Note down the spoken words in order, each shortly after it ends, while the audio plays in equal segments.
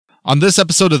On this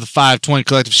episode of the 520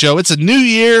 Collective Show, it's a new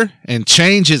year and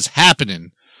change is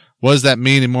happening. What does that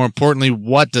mean? And more importantly,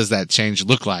 what does that change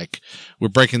look like? We're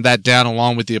breaking that down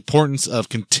along with the importance of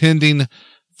contending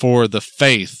for the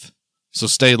faith. So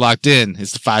stay locked in.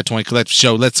 It's the 520 Collective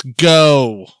Show. Let's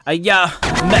go.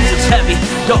 Message heavy,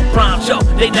 don't prime show.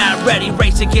 They not ready,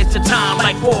 race against the time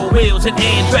like four wheels and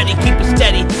hands ready. Keep it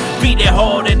steady, beat it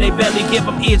hard and they barely give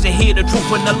them ears to hear the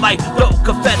truth in the light. Don't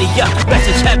confetti,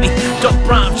 message heavy, don't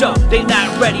prime show. They not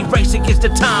ready, race against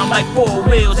the time like four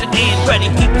wheels and hands ready.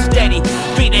 Keep it steady,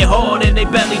 beat it hard and they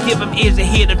barely give them ears to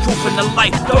hear the truth in the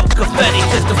light. Don't confetti,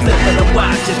 just the flip of the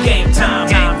watch, it's game time.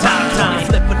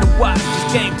 Flip of the watch,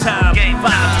 it's game time.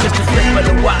 Just a flip of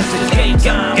the watch, it's game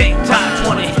time.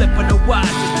 20, flip of the watch,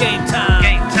 it's game time.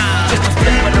 Just a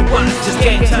flip of the watch, it's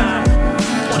game time.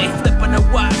 20, flip of the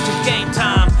watch, it's game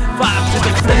time. 5, just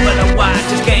a flip of the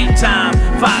watch, it's game time.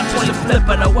 520, flip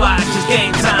of the watch, it's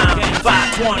game time.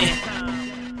 520.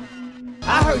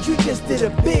 I heard you just did a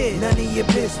bid, none of your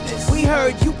business. We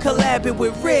heard you collabing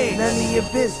with Rig, none of your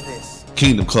business.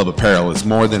 Kingdom Club Apparel is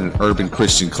more than an urban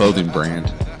Christian clothing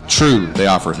brand. True, they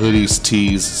offer hoodies,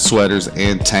 tees, sweaters,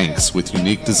 and tanks with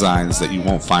unique designs that you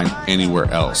won't find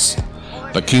anywhere else.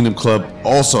 But Kingdom Club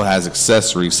also has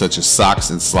accessories such as socks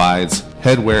and slides,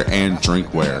 headwear, and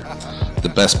drinkware. The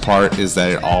best part is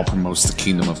that it all promotes the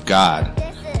kingdom of God.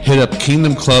 Hit up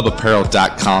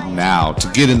kingdomclubapparel.com now to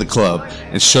get in the club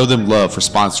and show them love for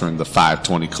sponsoring the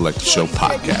 520 Collective Show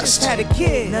podcast. Had a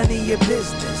kid, none of your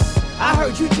business. I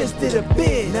heard you just did a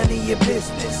bid, none of your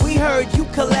business. We heard you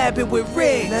collabing with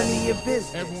Rig, none of your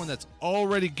business. Everyone that's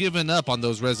already given up on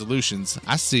those resolutions,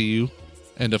 I see you.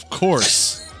 And of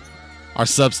course, our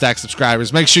Substack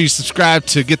subscribers. Make sure you subscribe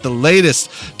to get the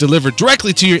latest delivered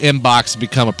directly to your inbox and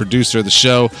become a producer of the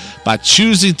show by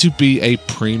choosing to be a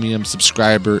premium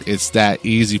subscriber. It's that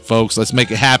easy, folks. Let's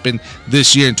make it happen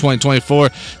this year in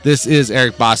 2024. This is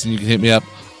Eric Boston. You can hit me up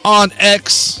on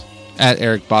X at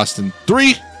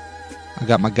EricBoston3. I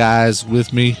got my guys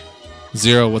with me.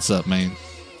 Zero, what's up, man?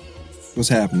 What's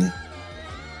happening?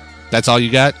 That's all you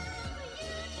got?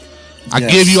 Yes. I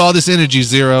give you all this energy,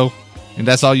 Zero, and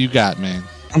that's all you got, man.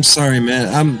 I'm sorry, man.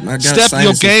 I got Step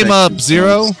your game up,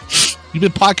 Zero. You've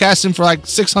been podcasting for like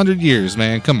 600 years,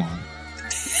 man. Come on.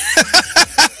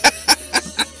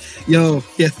 Yo,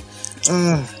 yeah.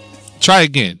 Try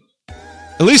again.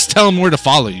 At least tell him where to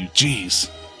follow you. Jeez.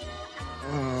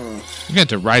 You're going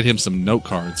to have to write him some note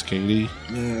cards, Katie.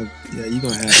 Yeah, you're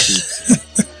going to have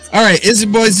to. All right, it's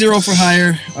your boy Zero for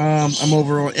Hire. I'm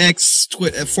over on X,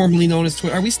 formerly known as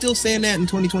Twitter. Are we still saying that in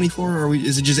 2024, or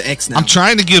is it just X now? I'm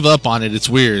trying to give up on it. It's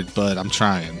weird, but I'm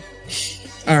trying.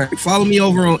 All right, follow me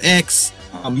over on X.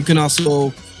 You can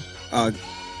also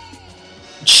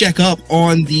check up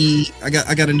on the... I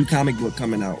got a new comic book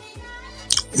coming out.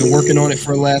 Been working on it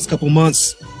for the last couple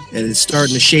months. And it's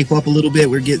starting to shape up a little bit.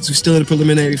 We're still in the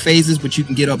preliminary phases, but you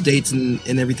can get updates and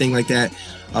everything like that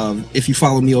if you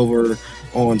follow me over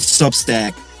on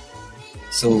Substack.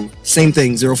 So same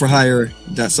thing,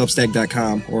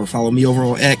 zeroforhire.substack.com, or follow me over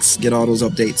on X, get all those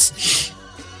updates.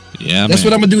 Yeah, that's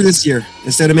what I'm gonna do this year.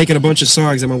 Instead of making a bunch of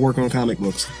songs, I'm gonna work on comic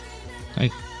books.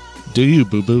 Hey, do you,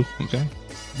 boo-boo? Okay.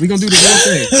 We're gonna do the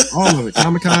real thing, all of it.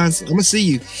 Comic-Cons, I'm gonna see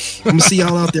you. I'm gonna see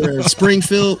y'all out there in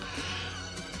Springfield.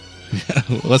 Yeah,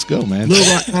 let's go, man.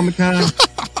 Little Rock Comic-Con.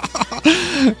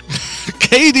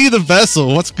 KD the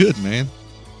Vessel, what's good, man?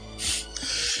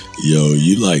 Yo,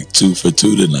 you like 2 for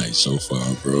 2 tonight so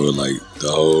far, bro. Like the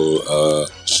whole,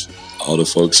 all the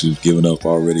folks who've given up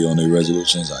already on their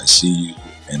resolutions, I see you.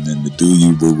 And then the do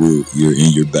you boo boo, you're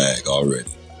in your bag already.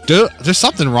 Dude, there's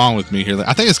something wrong with me here.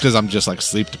 I think it's because I'm just like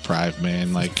sleep deprived,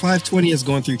 man. Like 520 is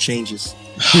going through changes.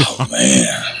 Oh man.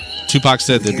 Tupac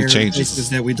said there'd be changes. Places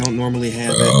that we don't normally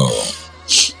have.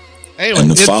 Anyway,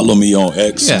 and to follow me on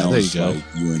X sounds there you like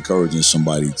you encouraging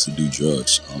somebody to do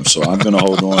drugs. So I'm going to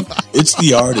hold on. It's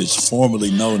the artist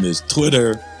formerly known as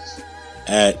Twitter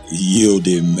at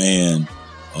Yielded Man.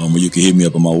 You can hit me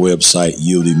up on my website,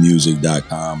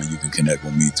 yieldedmusic.com, and you can connect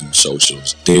with me through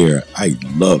socials there. I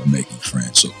love making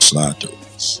friends, so slide through.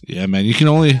 Yeah, man. You can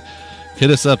only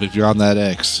hit us up if you're on that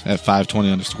X at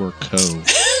 520_co.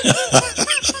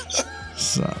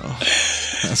 So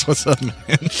that's what's up, man.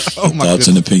 Oh, my thoughts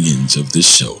and opinions of this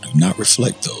show do not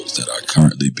reflect those that are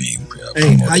currently being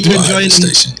promoted how by the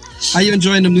station. How you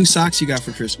enjoying the new socks you got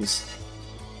for Christmas?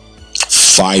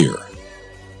 Fire.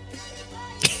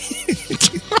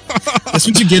 That's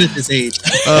what you get at this age.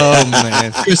 Oh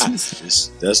man,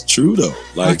 Christmas. That's true though.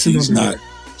 Like he's not,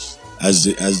 as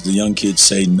the young kids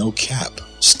say, no cap.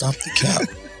 Stop the cap.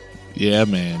 Yeah,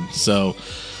 man. So,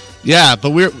 yeah, but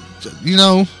we're,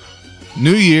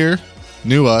 new year,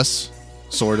 new us.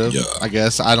 sort of. Yeah. I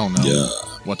guess I don't know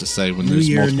what to say when there's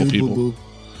multiple people. Boo-boo.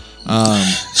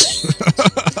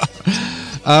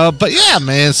 But yeah,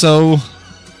 man. So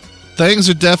things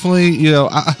are definitely,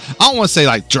 I don't want to say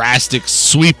like drastic,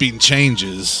 sweeping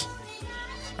changes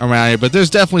around here, but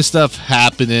there's definitely stuff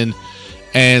happening.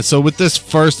 And so with this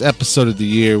first episode of the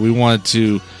year, we wanted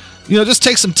to, just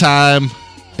take some time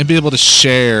and be able to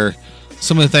share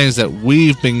some of the things that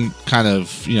we've been kind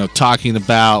of, talking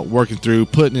about, working through,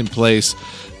 putting in place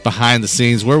behind the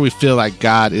scenes, where we feel like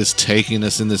God is taking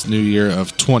us in this new year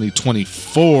of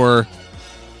 2024.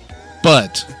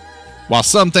 But while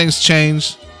some things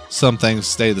change, some things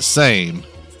stay the same.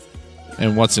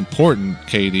 And what's important,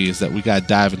 Katie, is that we got to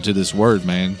dive into this word,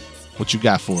 man. What you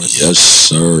got for us? Yes,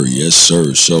 sir. Yes,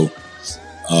 sir. So,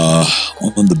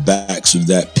 on the backs of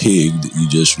that pig that you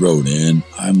just wrote in,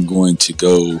 I'm going to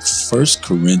go 1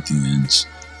 Corinthians,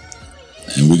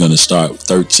 and we're going to start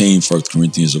 13. 1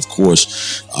 Corinthians, of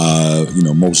course,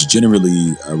 most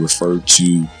generally referred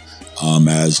to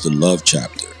as the love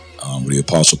chapter, where the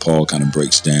Apostle Paul kind of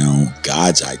breaks down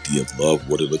God's idea of love,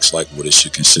 what it looks like, what it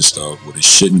should consist of, what it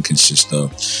shouldn't consist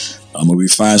of. We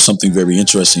find something very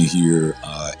interesting here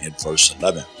in verse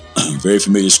 11. Very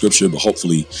familiar scripture, but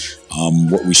hopefully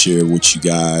what we share with you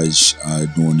guys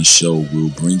during the show will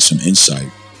bring some insight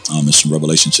and some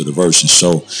revelation to the verse. And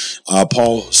so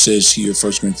Paul says here,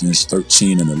 1 Corinthians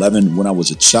 13 and 11, when I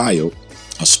was a child,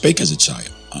 I spake as a child,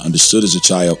 I understood as a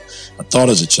child, I thought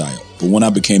as a child, but when I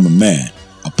became a man,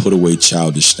 I put away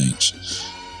childish things.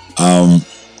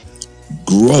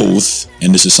 Growth,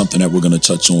 and this is something that we're going to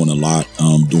touch on a lot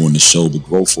during the show, but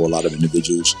growth for a lot of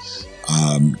individuals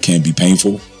can be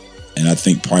painful. And I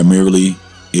think primarily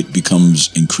it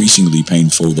becomes increasingly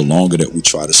painful the longer that we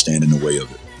try to stand in the way of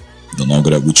it, the longer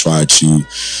that we try to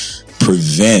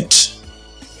prevent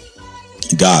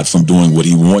God from doing what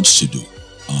he wants to do,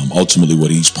 ultimately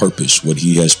what he's purposed, what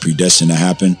he has predestined to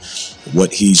happen,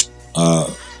 what he's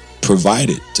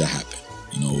provided to happen.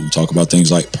 We talk about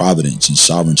things like providence and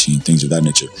sovereignty and things of that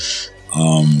nature.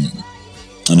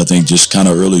 And I think just kind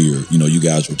of earlier, you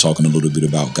guys were talking a little bit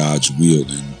about God's will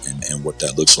and what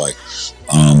that looks like.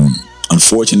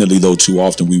 Unfortunately, though, too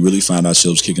often we really find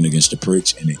ourselves kicking against the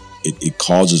pricks, and it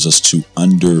causes us to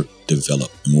underdevelop.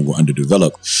 And when we're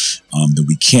underdeveloped, then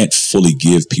we can't fully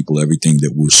give people everything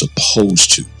that we're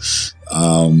supposed to.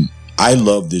 I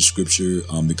love this scripture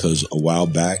because a while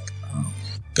back,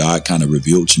 God kind of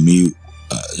revealed to me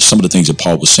some of the things that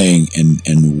Paul was saying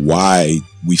and why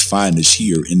we find this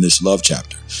here in this love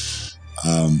chapter.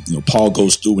 Paul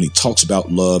goes through and he talks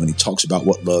about love, and he talks about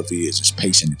what love is. It's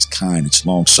patient, it's kind, it's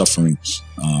long suffering.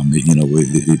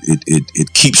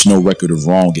 It keeps no record of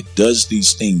wrong. It does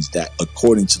these things that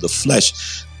according to the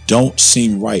flesh don't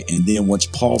seem right. And then once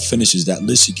Paul finishes that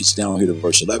list, he gets down here to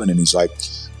verse 11 and he's like,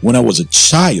 when I was a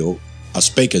child, I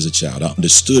spake as a child, I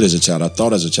understood as a child, I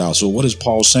thought as a child. So what is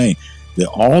Paul saying? That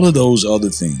all of those other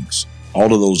things,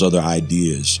 all of those other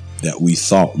ideas that we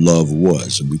thought love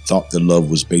was, and we thought that love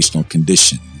was based on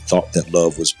condition, we thought that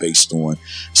love was based on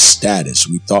status,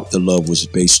 we thought that love was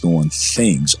based on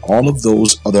things, all of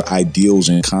those other ideals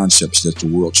and concepts that the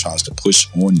world tries to push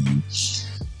on you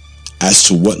as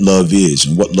to what love is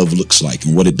and what love looks like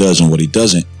and what it does and what it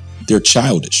doesn't, they're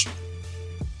childish.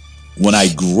 When I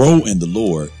grow in the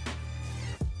Lord,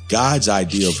 God's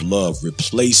idea of love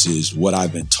replaces what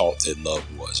I've been taught that love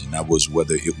was. And that was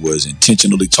whether it was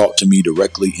intentionally taught to me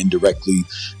directly, indirectly,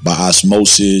 by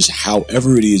osmosis,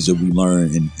 however it is that we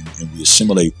learn and we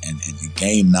assimilate and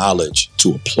gain knowledge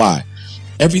to apply.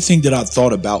 Everything that I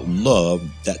thought about love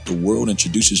that the world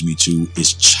introduces me to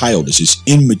is childish, it's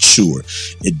immature.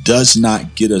 It does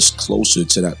not get us closer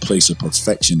to that place of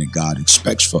perfection that God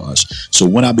expects for us. So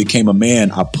when I became a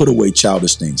man, I put away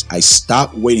childish things. I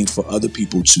stopped waiting for other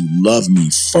people to love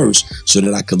me first so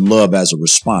that I could love as a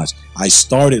response. I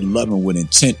started loving with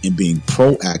intent and being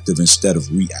proactive instead of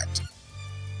reactive.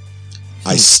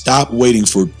 I stopped waiting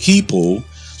for people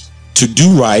to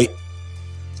do right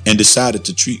and decided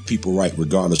to treat people right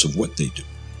regardless of what they do.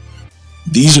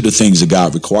 These are the things that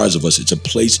God requires of us. It's a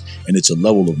place and it's a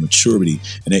level of maturity.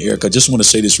 And then, Eric, I just want to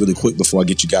say this really quick before I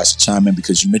get you guys to chime in,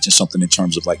 because you mentioned something in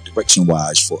terms of like direction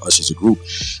wise for us as a group.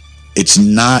 It's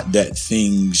not that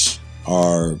things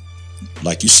are,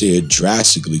 like you said,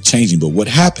 drastically changing, but what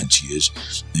happens is,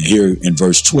 and here in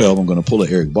verse 12, I'm going to pull a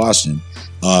Eric Boston.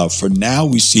 For now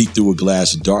we see through a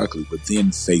glass darkly, but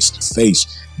then face to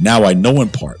face. Now I know in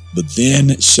part, but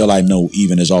then shall I know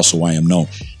even as also I am known.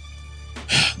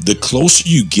 The closer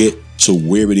you get to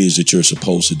where it is that you're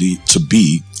supposed to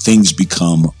be, things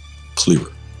become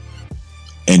clearer.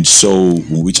 And so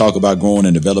when we talk about growing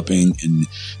and developing and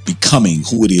becoming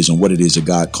who it is and what it is that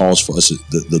God calls for us,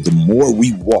 the more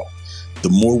we walk, the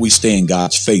more we stay in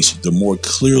God's face, the more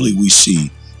clearly we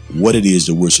see what it is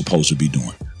that we're supposed to be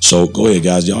doing. So go ahead,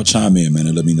 guys. Y'all chime in, man,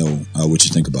 and let me know what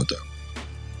you think about that.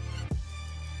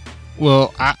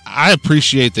 Well, I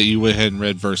appreciate that you went ahead and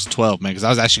read verse 12, man, because I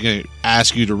was actually going to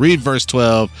ask you to read verse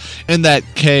 12 in that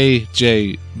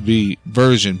KJV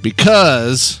version,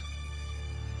 because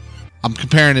I'm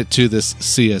comparing it to this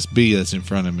CSB that's in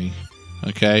front of me,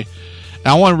 okay? And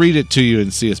I want to read it to you in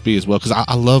CSB as well, because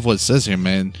I love what it says here,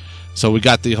 man. So we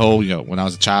got the whole, when I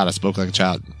was a child, I spoke like a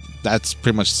child. That's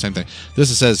pretty much the same thing. This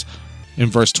it says in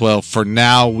verse 12, for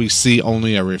now we see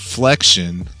only a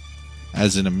reflection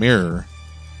as in a mirror,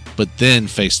 but then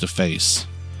face to face.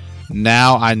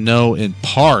 Now I know in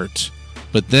part,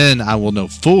 but then I will know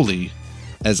fully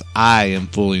as I am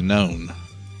fully known.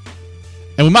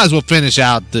 And we might as well finish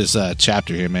out this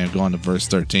chapter here, man. Go on to verse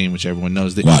 13, which everyone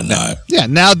knows. Why not? Yeah,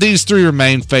 now these three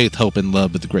remain: faith, hope, and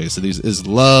love. But the greatest of these is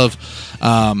love.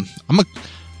 I'll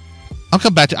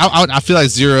come back to. I feel like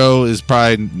Zero is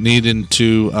probably needing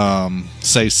to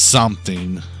say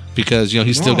something, because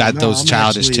he's still got those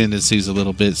childish tendencies a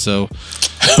little bit. So,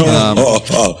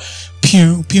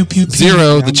 pew pew pew.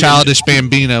 Zero, the childish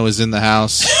bambino, is in the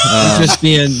house. Just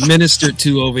being ministered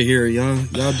to over here, y'all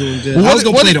doing good. I was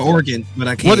gonna play the organ, but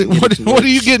I can't. What are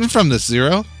you getting from this,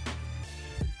 Zero?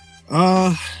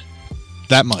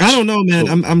 That much. I don't know, man.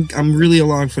 Cool. I'm really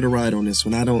along for the ride on this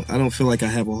one. I don't feel like I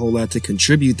have a whole lot to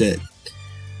contribute that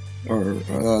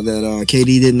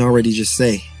KD didn't already just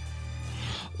say.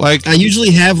 Like, I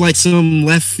usually have like some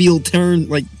left field turn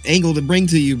like angle to bring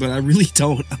to you, but I really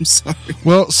don't. I'm sorry.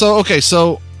 Well, so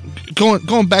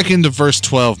going back into verse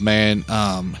 12, man.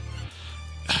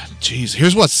 Geez,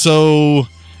 here's what's so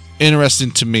interesting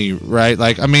to me, right?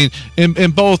 Like, I mean,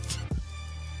 in both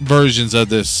versions of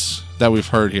this that we've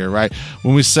heard here, right?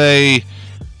 When we say,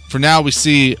 for now we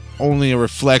see only a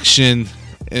reflection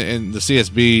in the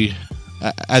CSB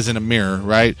as in a mirror,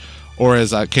 right? Or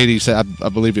as Katie said, I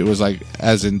believe it was like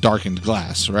as in darkened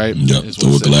glass, right? Yep,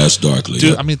 through a glass darkly.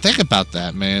 Dude, yep. I mean, think about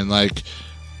that, man. Like,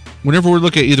 whenever we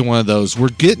look at either one of those, we're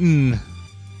getting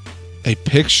a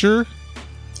picture,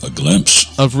 a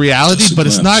glimpse of reality, but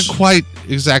it's not quite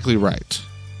exactly right.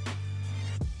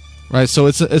 Right? So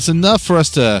it's enough for us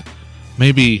to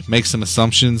maybe make some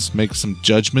assumptions, make some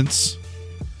judgments.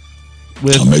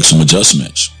 Or make some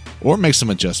adjustments.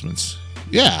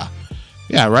 Yeah.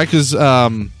 Yeah, right? Because...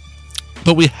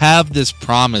 but we have this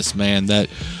promise, man, that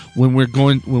when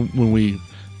we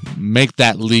make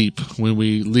that leap, when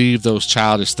we leave those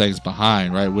childish things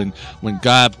behind, right? When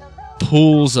God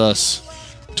pulls us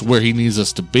to where He needs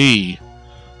us to be,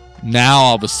 now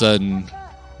all of a sudden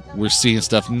we're seeing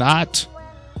stuff not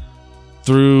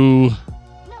through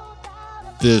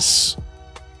this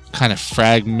kind of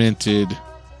fragmented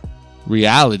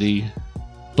reality,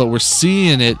 but we're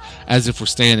seeing it as if we're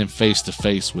standing face to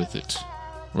face with it.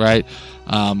 Right?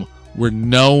 We're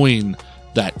knowing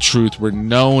that truth. We're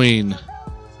knowing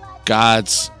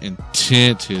God's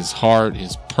intent, His heart,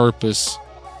 His purpose.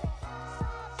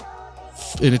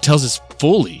 And it tells us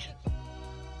fully,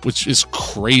 which is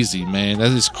crazy, man.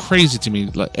 That is crazy to me.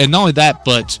 And not only that,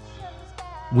 but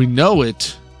we know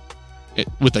it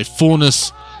with a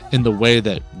fullness in the way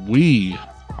that we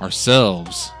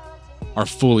ourselves are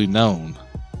fully known.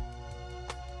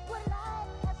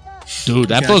 Dude,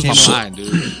 that blows my mind,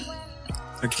 dude.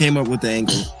 I came up with the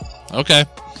angle. Okay.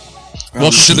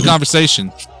 Welcome to the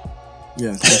conversation.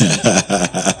 Yeah.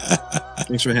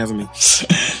 Thanks for having me.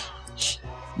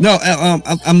 No,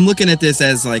 I'm looking at this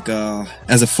as like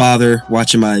as a father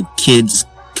watching my kids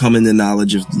come into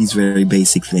knowledge of these very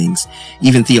basic things,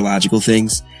 even theological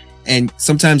things. And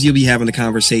sometimes you'll be having a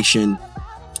conversation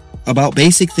about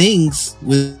basic things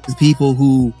with people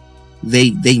who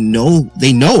they know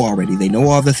already. They know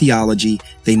all the theology.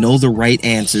 They know the right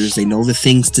answers. They know the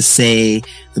things to say,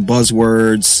 the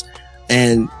buzzwords,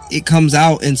 and it comes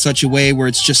out in such a way where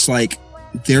it's just like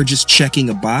they're just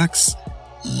checking a box,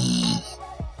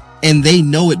 and they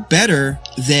know it better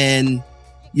than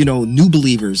new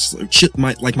believers,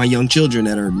 like my young children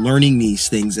that are learning these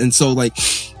things. And so, like,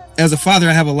 as a father,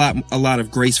 I have a lot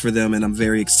of grace for them, and I'm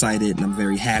very excited and I'm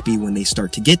very happy when they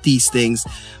start to get these things.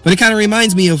 But it kind of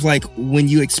reminds me of like when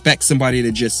you expect somebody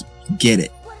to just get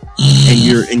it, and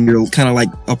you're kind of like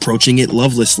approaching it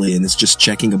lovelessly, and it's just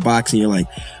checking a box, and you're like,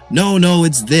 no,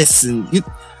 it's this, and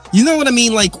you know what I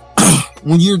mean? Like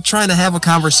when you're trying to have a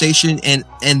conversation and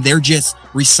they're just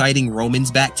reciting Romans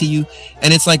back to you,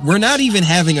 and it's like we're not even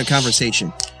having a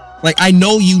conversation. Like, I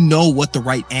know you know what the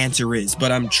right answer is,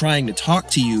 but I'm trying to talk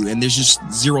to you, and there's just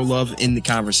zero love in the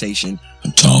conversation.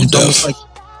 I'm tone deaf.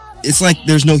 It's like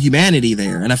there's no humanity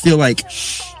there, and I feel like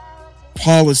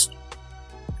Paul is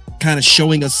kind of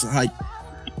showing us like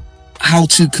how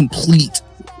to complete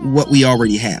what we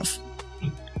already have.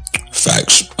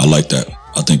 Facts. I like that.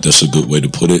 I think that's a good way to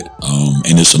put it.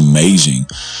 And it's amazing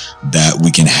that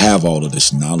we can have all of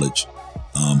this knowledge,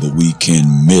 but we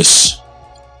can miss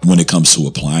when it comes to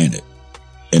applying it.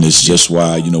 And it's just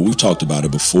why, you know, we've talked about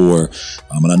it before.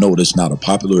 And I know it's not a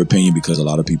popular opinion because a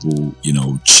lot of people, you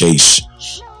know, chase,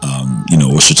 you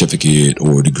know, a certificate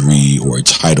or a degree or a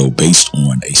title based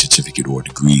on a certificate or a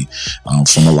degree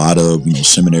from a lot of, you know,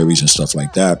 seminaries and stuff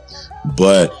like that.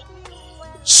 But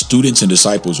students and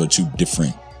disciples are two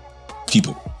different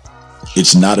people.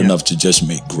 It's not enough to just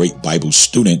make great Bible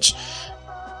students.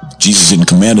 Jesus didn't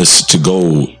command us to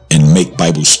go and make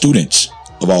Bible students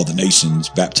of all the nations,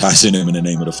 baptizing them in the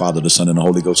name of the Father, the Son, and the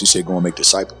Holy Ghost. He said, go and make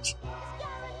disciples.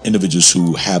 Individuals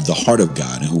who have the heart of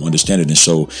God and who understand it. And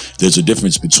so there's a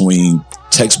difference between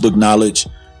textbook knowledge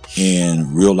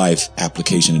and real life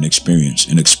application and experience.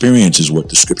 And experience is what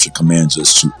the scripture commands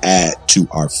us to add to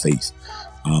our faith.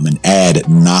 And add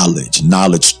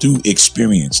knowledge through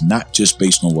experience, not just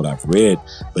based on what I've read,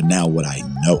 but now what I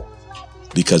know,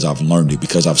 because I've learned it,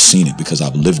 because I've seen it, because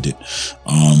I've lived it.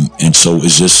 And so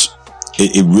it's just,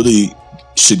 it really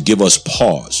should give us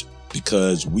pause,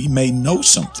 because we may know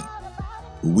something,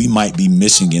 we might be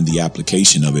missing in the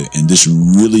application of it. And this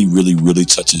really, really, really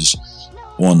touches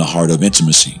on the heart of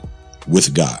intimacy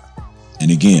with God. And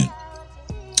again,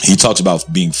 he talks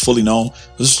about being fully known.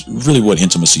 This is really what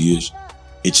intimacy is.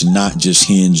 It's not just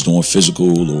hinged on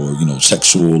physical or, you know,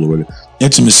 sexual or whatever.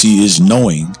 Intimacy is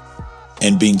knowing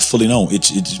and being fully known.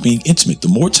 It's being intimate. The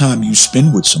more time you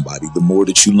spend with somebody, the more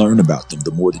that you learn about them, the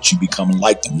more that you become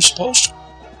like them. You're supposed to.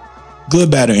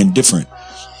 Good, bad, or indifferent,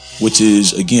 which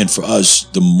is, again, for us,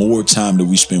 the more time that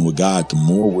we spend with God, the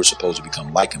more we're supposed to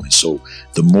become like him. And so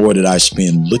the more that I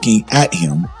spend looking at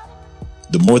him,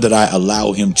 the more that I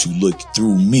allow him to look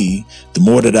through me, the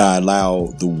more that I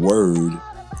allow the word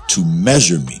to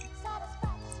measure me,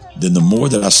 then the more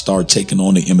that I start taking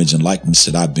on the image and likeness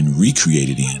that I've been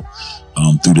recreated in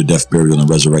through the death, burial, and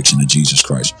resurrection of Jesus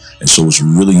Christ. And so it's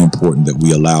really important that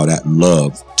we allow that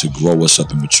love to grow us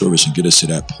up and mature us and get us to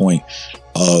that point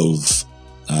of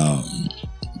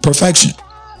perfection,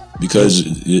 because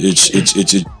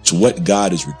it's what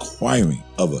God is requiring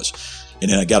of us. And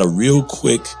then I got a real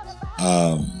quick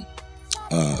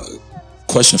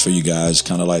question for you guys,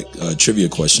 kind of like a trivia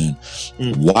question.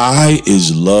 Why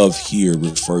is love here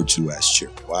referred to as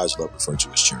charity? Why is love referred to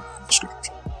as charity in the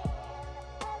scripture?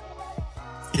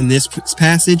 In this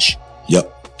passage?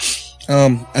 Yep.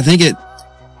 I think it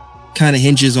kind of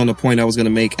hinges on the point I was going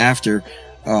to make after.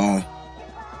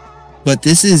 But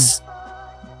this is,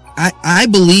 I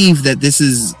believe that this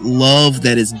is love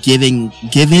that is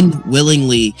given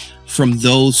willingly from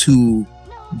those who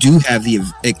do have the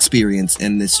experience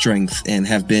and the strength and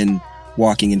have been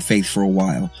walking in faith for a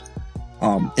while.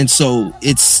 And so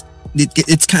it's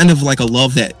kind of like a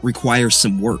love that requires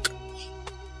some work.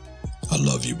 I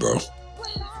love you, bro.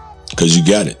 Because you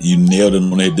got it. You nailed it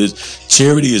on it. This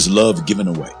charity is love given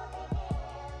away.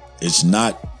 It's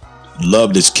not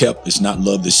love that's kept. It's not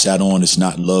love that's sat on. It's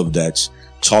not love that's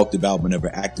talked about but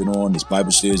never acted on. This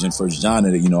Bible says in 1 John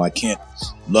that, you know, I can't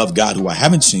love God who I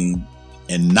haven't seen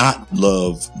and not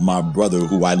love my brother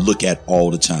who I look at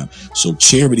all the time. So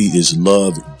charity is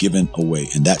love given away.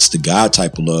 And that's the God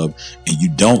type of love. And you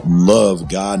don't love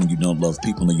God and you don't love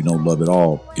people and you don't love at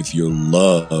all if your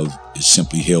love is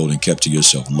simply held and kept to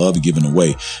yourself. Love given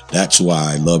away. That's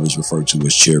why love is referred to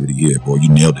as charity here. Boy, you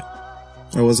nailed it.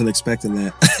 I wasn't expecting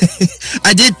that.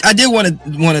 I did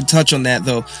want to touch on that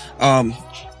though.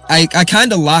 I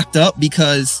kind of locked up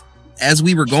because as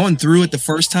we were going through it the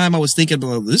first time, I was thinking,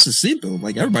 well, this is simple.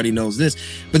 Like, everybody knows this.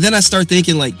 But then I start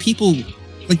thinking, like, people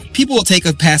will take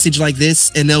a passage like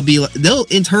this and they'll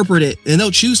interpret it and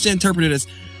they'll choose to interpret it as,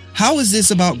 how is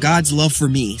this about God's love for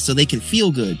me? So they can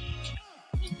feel good.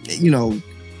 You know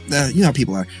how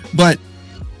people are. But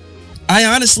I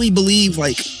honestly believe,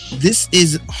 like, this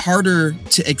is harder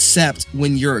to accept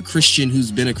when you're a Christian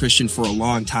who's been a Christian for a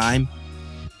long time.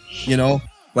 You know,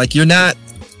 like, you're not,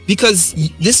 because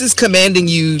this is commanding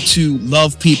you to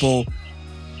love people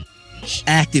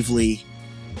actively.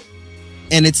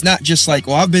 And it's not just like,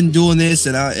 well, I've been doing this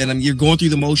and you're going through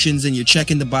the motions and you're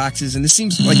checking the boxes. And this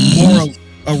seems like more of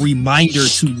a reminder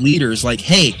to leaders, like,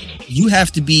 hey, you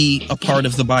have to be a part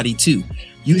of the body too.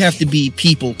 You have to be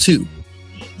people too.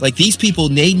 Like, these people,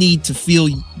 they need to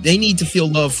feel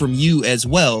love from you as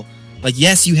well. Like,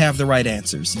 yes, you have the right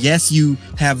answers. Yes, you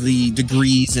have the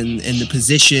degrees and the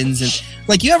positions. And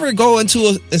like, you ever go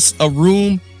into a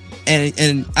room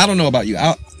and I don't know about you.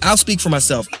 I'll speak for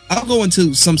myself. I'll go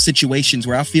into some situations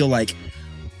where I feel like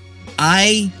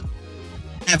I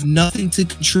have nothing to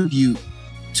contribute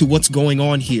to what's going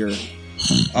on here,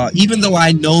 even though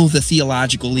I know the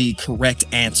theologically correct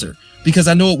answer, because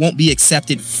I know it won't be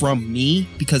accepted from me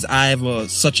because I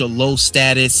have such a low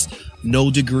status,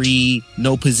 no degree,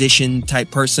 no position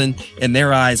type person. In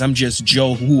their eyes, I'm just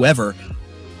Joe whoever.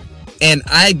 And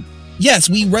yes,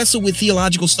 we wrestle with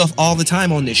theological stuff all the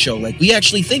time on this show. Like, we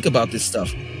actually think about this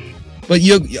stuff. But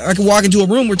I could walk into a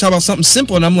room, we're talking about something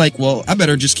simple, and I'm like, well, I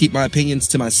better just keep my opinions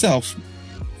to myself.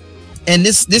 And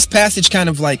this passage kind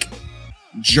of like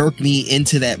jerked me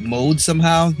into that mode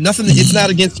somehow. Nothing, it's not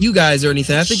against you guys or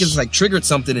anything. I think it's like triggered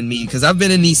something in me, because I've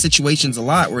been in these situations a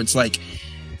lot where it's like,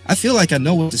 I feel like I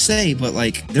know what to say, but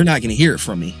like, they're not going to hear it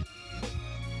from me.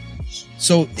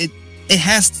 So I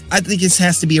think it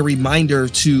has to be a reminder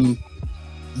to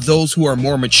those who are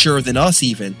more mature than us,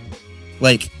 even,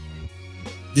 like,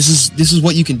 this is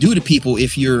what you can do to people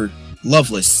if you're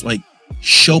loveless. Like,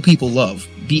 show people love,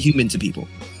 be human to people.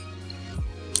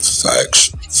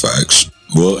 Facts.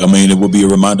 Well, I mean, it would be a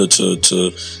reminder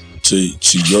to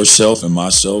yourself and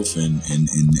myself and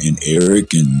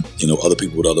Eric and, you know, other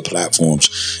people with other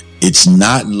platforms. It's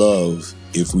not love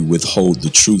if we withhold the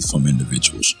truth from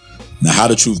individuals. Now, how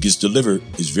the truth gets delivered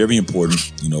is very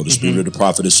important. You know, the spirit of the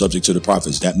prophet is subject to the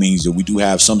prophets. That means that we do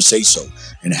have some say-so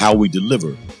in how we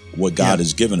deliver what God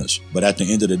has given us. But at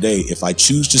the end of the day, if I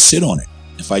choose to sit on it,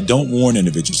 if I don't warn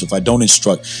individuals, if I don't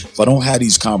instruct, if I don't have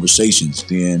these conversations,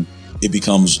 then it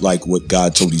becomes like what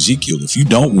God told Ezekiel. If you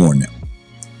don't warn them,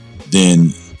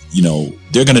 then, you know,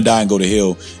 they're going to die and go to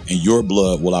hell, and your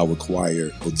blood will I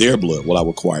require, or their blood will I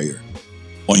require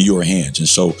on your hands. And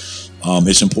so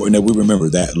it's important that we remember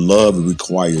that love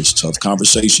requires tough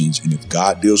conversations. And if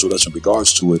God deals with us in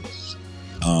regards to it,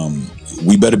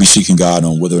 we better be seeking God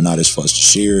on whether or not it's for us to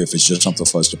share, if it's just something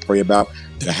for us to pray about.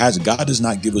 God does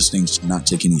not give us things to not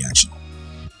take any action on.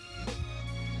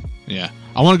 Yeah.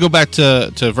 I want to go back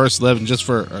to verse 11 just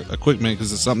for a quick minute,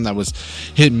 because it's something that was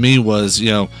hitting me was, you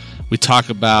know, we talk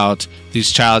about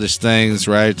these childish things,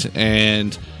 right?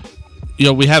 And, you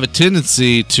know, we have a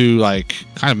tendency to like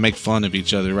kind of make fun of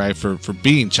each other, right? For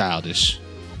being childish.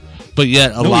 But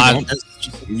yet a lot of, that's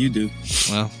just something you do.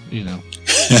 Well, you know.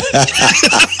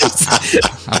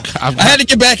 I had to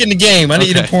get back in the game. I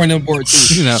need to point on board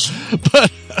too. You know,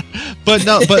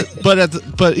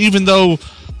 but even though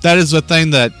that is a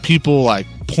thing that people like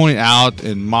point out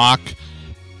and mock,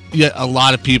 yet a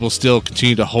lot of people still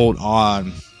continue to hold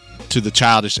on to the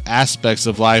childish aspects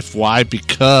of life. Why?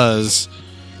 Because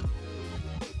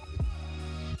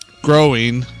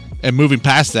growing and moving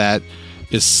past that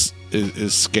is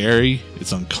scary.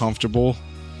 It's uncomfortable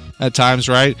at times,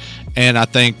 right? And I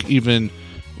think even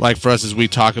like for us, as we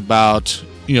talk about,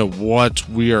 you know, what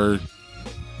we are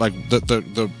like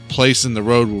the place in the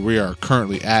road where we are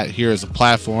currently at here as a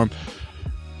platform,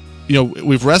 you know,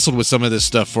 we've wrestled with some of this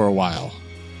stuff for a while,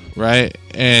 right?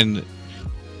 And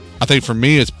I think for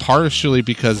me, it's partially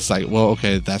because it's like, well,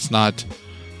 okay, that's not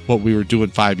what we were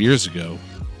doing 5 years ago,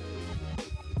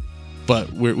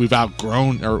 but we've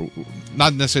outgrown, or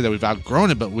not necessarily that we've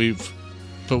outgrown it, but we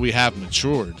have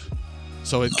matured.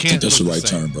 So it can't. I think that's the right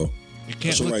term, bro.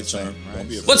 That's the right term.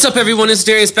 Right? What's up, everyone? It's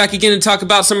Darius back again to talk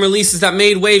about some releases that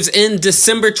made waves in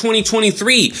December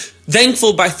 2023.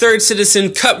 Thankful by Third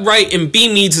Citizen, Cut Right, and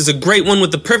B Needs is a great one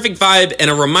with the perfect vibe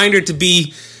and a reminder to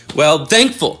be, well,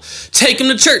 thankful. Take Him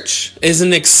to Church is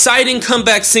an exciting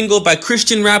comeback single by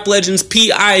Christian rap legends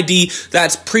P.I.D.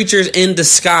 That's Preachers in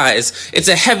Disguise. It's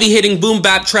a heavy-hitting boom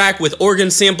bap track with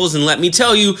organ samples, and let me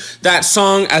tell you, that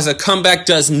song as a comeback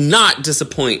does not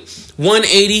disappoint.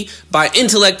 180 by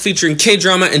Intellect featuring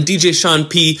K-Drama and DJ Sean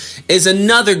P is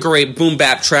another great boom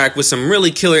bap track with some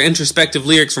really killer introspective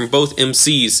lyrics from both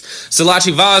MCs.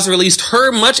 Salachi Vaz released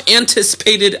her much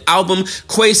anticipated album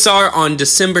Quasar on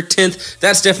December 10th.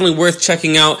 That's definitely worth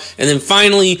checking out. And then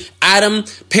finally, Adam,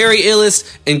 Perry Illis,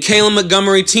 and Kayla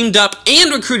Montgomery teamed up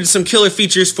and recruited some killer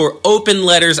features for Open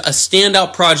Letters, a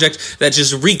standout project that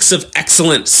just reeks of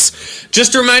excellence.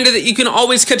 Just a reminder that you can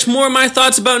always catch more of my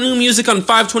thoughts about new music on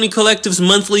 520 Collective's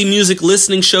monthly music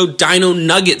listening show, Dino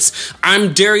Nuggets.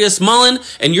 I'm Darius Mullen,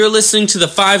 and you're listening to the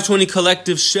 520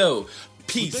 Collective show.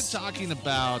 Peace. We've been talking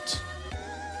about,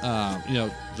 you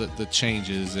know, the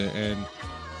changes and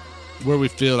where we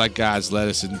feel like God's led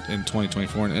us in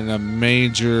 2024, and a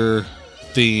major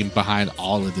theme behind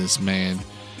all of this, man.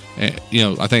 And, you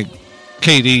know, I think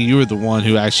KD, you were the one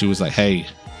who actually was like, "Hey,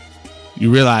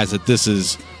 you realize that this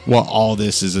is what all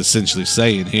this is essentially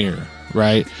saying here,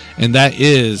 right? And that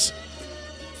is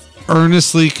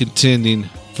earnestly contending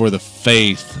for the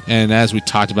faith. And as we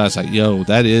talked about, it's like, yo,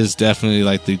 that is definitely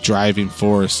like the driving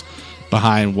force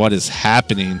behind what is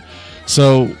happening.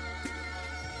 So,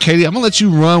 Katie, I'm gonna let you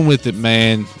run with it,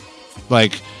 man.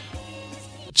 Like,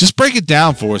 just break it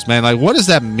down for us, man. Like, what does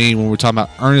that mean when we're talking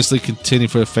about earnestly contending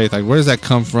for the faith? Like, where does that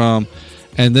come from?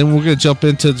 And then we're gonna jump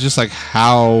into just like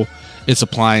how it's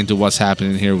applying to what's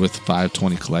happening here with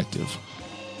 520 Collective.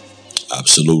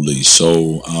 Absolutely.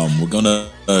 So we're going to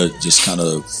just kind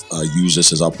of use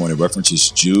this as our point of reference. It's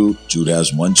Jude. Jude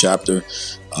has one chapter,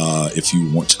 if you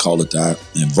want to call it that.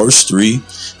 In verse 3,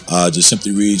 just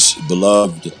simply reads,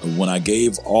 Beloved, when I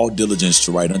gave all diligence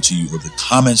to write unto you of the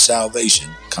common salvation,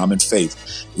 common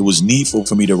faith, it was needful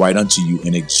for me to write unto you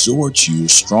and exhort you,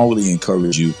 strongly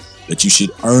encourage you, that you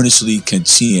should earnestly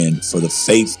contend for the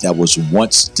faith that was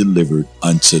once delivered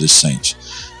unto the saints.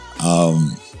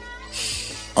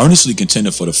 Earnestly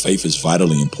contending for the faith is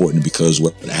vitally important, because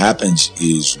what happens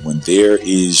is when there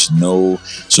is no,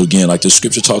 so again, like the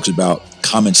scripture talks about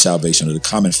common salvation or the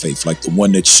common faith, like the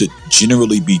one that should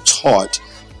generally be taught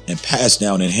and passed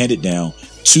down and handed down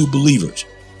to believers.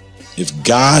 If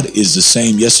God is the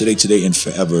same yesterday, today, and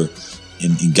forever,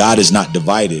 and God is not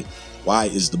divided, why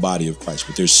is the body of Christ?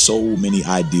 But there's so many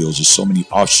ideals, there's so many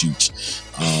offshoots.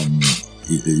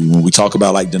 When we talk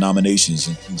about like denominations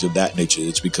and things of that nature,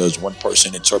 it's because one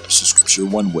person interprets the scripture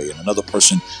one way and another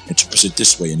person interprets it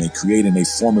this way, and they create and they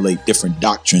formulate different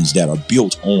doctrines that are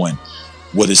built on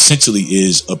what essentially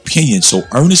is opinion. So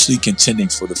earnestly contending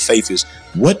for the faith is,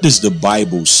 what does the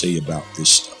Bible say about this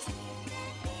stuff?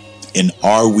 And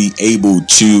are we able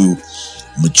to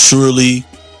maturely,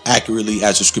 accurately,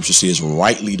 as the scripture says,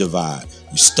 rightly divide?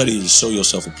 You study to show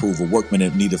yourself approved, a workman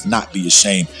that needeth not be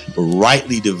ashamed, but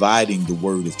rightly dividing the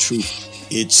word of truth.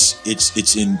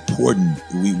 It's important.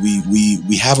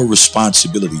 We have a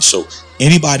responsibility. So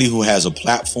anybody who has a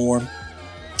platform,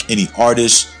 any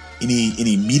artist,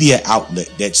 any media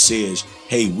outlet that says,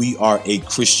 hey, we are a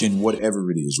Christian,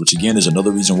 whatever it is, which again is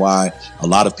another reason why a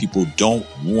lot of people don't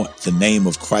want the name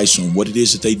of Christ on what it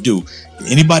is that they do.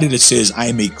 Anybody that says, I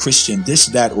am a Christian, this,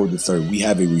 that, or the third, we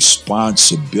have a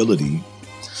responsibility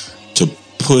to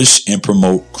push and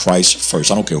promote Christ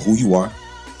first. I don't care who you are.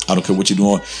 I don't care what you're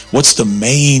doing. What's the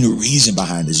main reason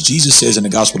behind this? Jesus says in the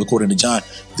gospel according to John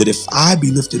that if I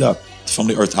be lifted up from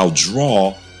the earth, I'll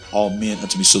draw all men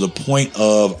unto me. So the point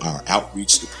of our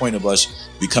outreach, the point of us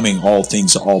becoming all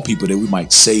things to all people, that we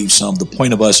might save some, the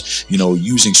point of us,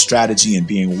 using strategy and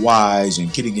being wise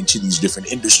and getting into these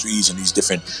different industries and these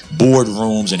different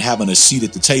boardrooms and having a seat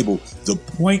at the table, the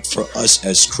point for us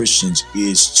as Christians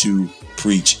is to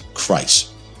preach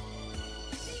Christ,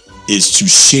 is to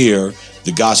share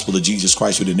the gospel of Jesus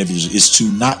Christ with individuals, is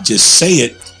to not just say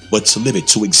it, but to live it,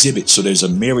 to exhibit. So there's a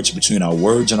marriage between our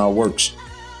words and our works.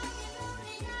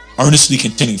 Earnestly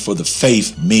contending for the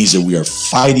faith means that we are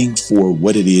fighting for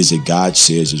what it is that God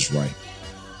says is right.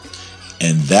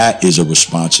 And that is a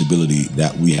responsibility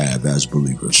that we have as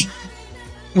believers.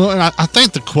 Well, and I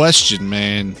think the question,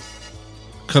 man,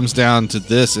 comes down to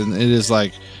this, and it is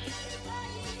like,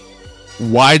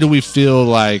 why do we feel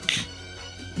like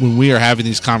when we are having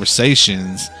these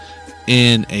conversations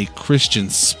in a Christian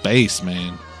space,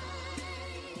 man,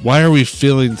 why are we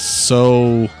feeling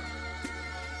so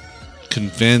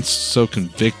convinced, so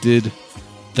convicted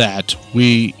that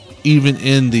we, even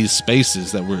in these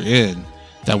spaces that we're in,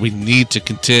 that we need to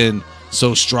contend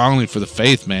so strongly for the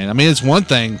faith, man? I mean, it's one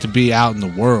thing to be out in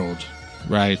the world,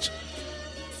 right,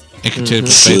 and contend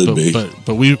for faith,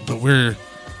 but we're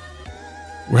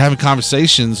having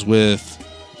conversations with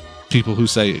people who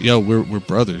say, yo, we're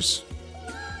brothers,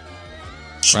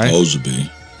 right?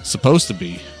 Supposed to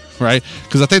be, right?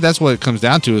 Because I think that's what it comes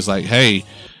down to, is like, hey,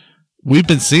 we've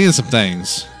been seeing some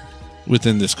things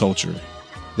within this culture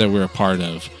that we're a part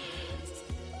of,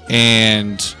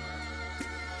 and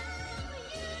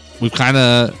we've kind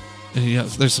of,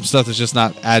 there's some stuff that's just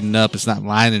not adding up. It's not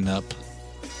lining up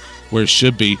where it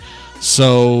should be.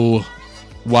 So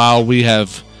while we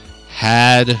have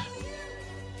had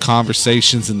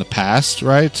conversations in the past,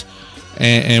 right,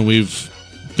 and we've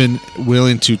been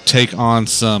willing to take on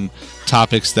some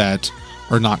topics that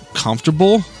are not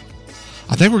comfortable,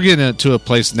 I think we're getting to a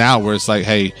place now where it's like,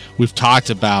 hey, we've talked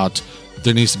about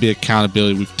there needs to be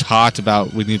accountability. We've talked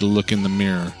about we need to look in the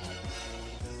mirror.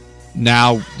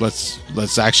 Now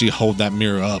let's actually hold that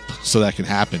mirror up so that can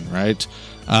happen, right?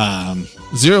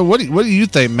 Zero, what do you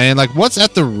think, man? Like, what's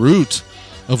at the root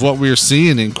of what we're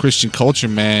seeing in Christian culture,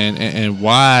 man, and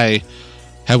why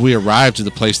have we arrived to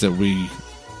the place that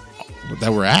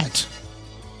we're at?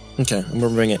 Okay, I'm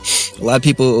gonna bring it. A lot of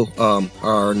people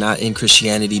are not in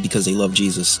Christianity because they love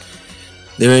Jesus.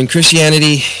 They're in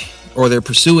Christianity, or they're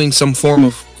pursuing some form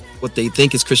of what they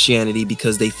think is Christianity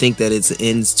because they think that it's an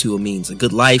ends to a means. A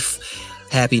good life,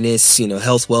 happiness,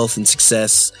 health, wealth, and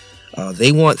success.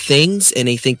 They want things, and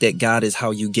they think that God is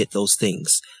how you get those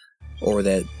things, or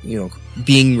that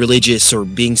being religious or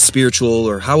being spiritual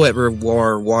or however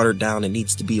watered down it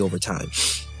needs to be over time.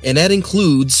 And that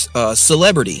includes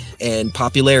celebrity and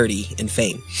popularity and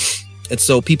fame. And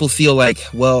so people feel like,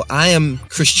 well, I am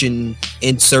Christian,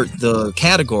 insert the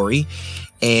category,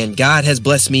 and God has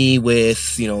blessed me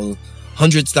with,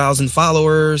 100,000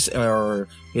 followers or,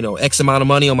 X amount of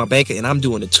money on my bank, and I'm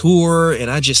doing a tour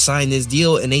and I just signed this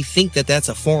deal. And they think that that's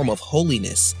a form of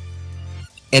holiness.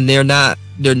 And they're not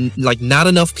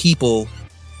enough people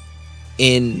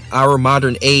in our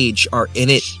modern age are in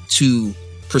it to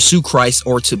pursue Christ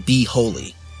or to be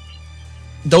holy.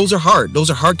 Those are hard. Those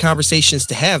are hard conversations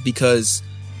to have, because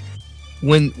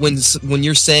when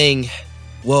you're saying,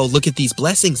 well, look at these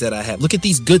blessings that I have, look at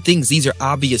these good things, these are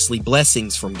obviously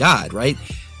blessings from God, right?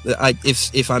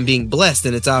 If I'm being blessed,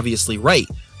 then it's obviously right.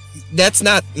 That's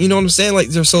not, you know what I'm saying?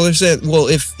 Like, so they're saying, well,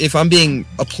 if I'm being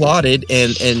applauded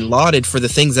and lauded for the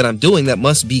things that I'm doing, that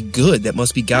must be good. That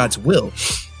must be God's will.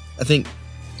 I think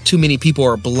too many people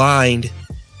are blind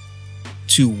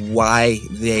to why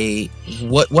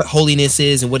what holiness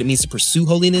is and what it means to pursue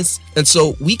holiness. And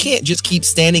so we can't just keep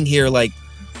standing here like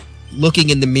looking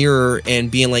in the mirror and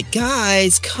being like,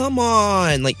 guys, come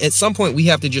on. Like, at some point we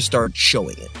have to just start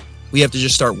showing it. We have to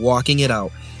just start walking it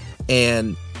out.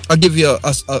 And I'll give you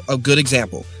a good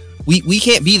example. We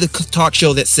can't be the talk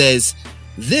show that says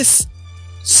this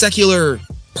secular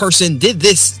person did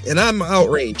this and I'm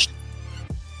outraged.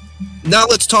 Now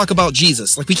let's talk about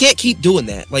Jesus. Like, we can't keep doing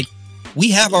that. Like,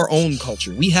 we have our own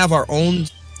culture. We have our own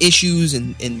issues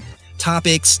and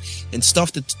topics and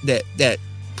stuff that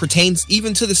pertains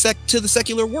even to the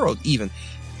secular world. Even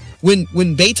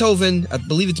when Beethoven, I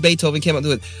believe it's Beethoven, came out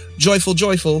with "Joyful,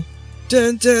 Joyful,"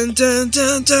 dun, dun, dun,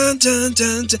 dun, dun, dun,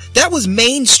 dun, dun, that was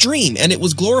mainstream and it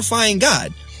was glorifying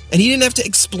God. And he didn't have to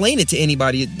explain it to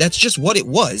anybody. That's just what it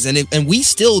was. And we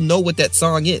still know what that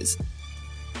song is.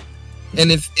 And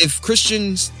if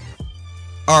Christians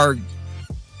are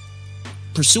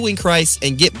pursuing Christ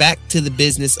and get back to the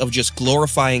business of just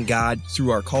glorifying God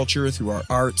through our culture, through our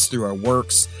arts, through our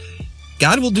works,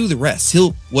 God will do the rest.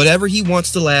 Whatever he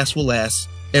wants to last will last,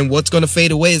 and what's going to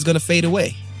fade away is going to fade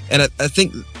away. And I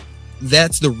think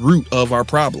that's the root of our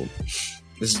problem,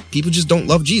 is people just don't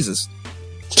love Jesus.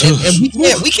 And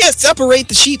we can't separate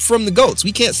the sheep from the goats.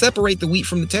 We can't separate the wheat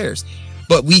from the tares.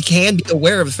 But we can be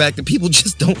aware of the fact that people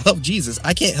just don't love Jesus.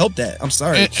 I can't help that. I'm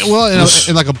sorry.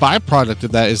 And like a byproduct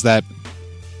of that is that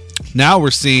now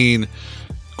we're seeing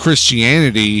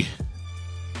Christianity,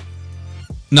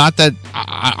 not that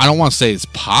I don't want to say it's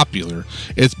popular,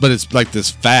 but it's like this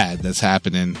fad that's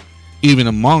happening even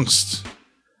amongst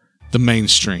the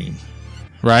mainstream,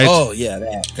 right? Oh yeah,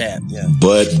 that yeah.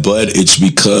 But it's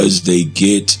because they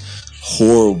get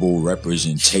horrible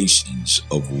representations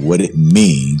of what it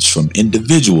means from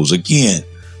individuals. Again,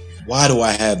 why do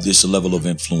I have this level of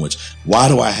influence? Why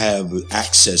do I have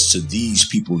access to these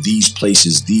people, these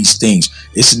places, these things?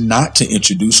 It's not to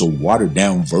introduce a watered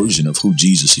down version of who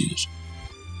Jesus is.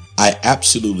 I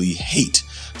absolutely hate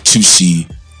to see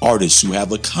artists who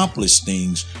have accomplished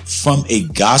things from a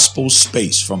gospel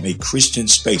space, from a Christian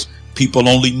space. People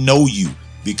only know you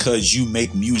because you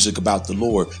make music about the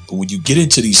Lord. But when you get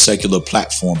into these secular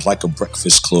platforms like a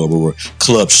Breakfast Club or a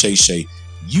Club Shay Shay,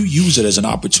 you use it as an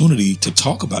opportunity to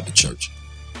talk about the church,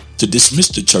 to dismiss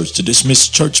the church, to dismiss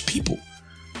church people.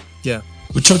 Yeah.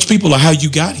 But church people are how you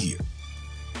got here.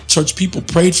 Church people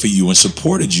prayed for you and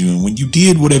supported you. And when you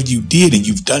did whatever you did, and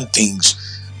you've done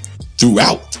things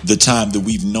throughout the time that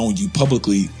we've known you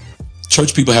publicly,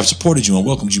 church people have supported you and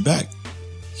welcomed you back.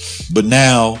 But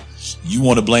now you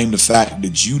want to blame the fact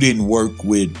that you didn't work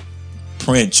with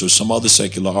Prince or some other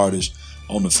secular artist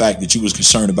on the fact that you was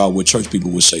concerned about what church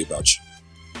people would say about you.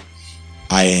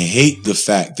 I hate the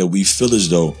fact that we feel as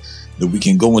though that we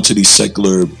can go into these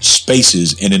secular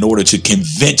spaces, and in order to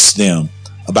convince them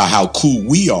about how cool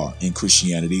we are in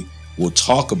Christianity, we'll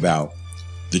talk about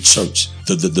the church,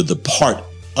 the part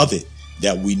of it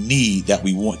that we need, that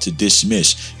we want to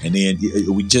dismiss. And then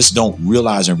we just don't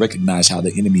realize and recognize how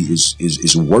the enemy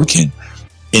is working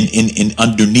in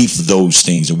underneath those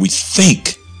things. And we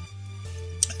think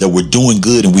that we're doing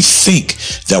good, and we think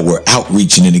that we're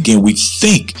outreaching, and again, we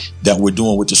think that we're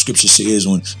doing what the scripture says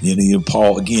when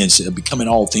Paul again said, becoming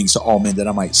all things to all men that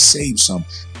I might save some.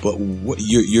 But what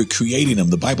you're creating them.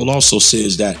 The Bible also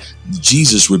says that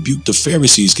Jesus rebuked the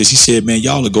Pharisees because he said, man,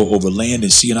 y'all will go over land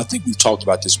and sea. And I think we've talked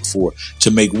about this before,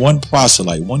 to make one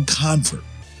proselyte, one convert,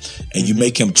 and you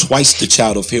make him twice the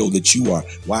child of hell that you are.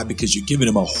 Why? Because you're giving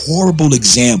him a horrible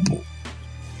example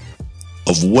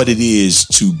of what it is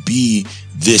to be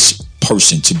this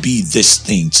person, to be this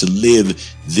thing, to live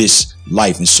this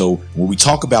life. And so when we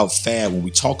talk about fad, when we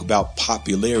talk about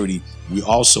popularity, we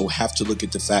also have to look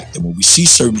at the fact that when we see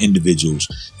certain individuals,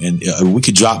 and we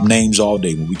could drop names all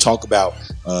day, when we talk about,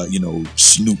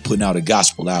 Snoop putting out a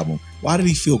gospel album, why did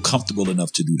he feel comfortable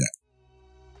enough to do that?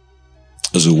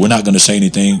 Because we're not going to say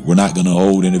anything. We're not going to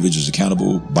hold individuals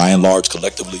accountable. By and large,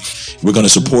 collectively, we're going to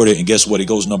support it. And guess what? It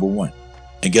goes number one.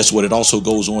 And guess what? It also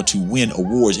goes on to win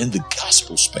awards in the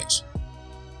gospel space.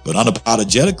 But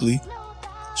unapologetically,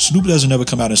 Snoop doesn't ever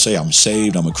come out and say, I'm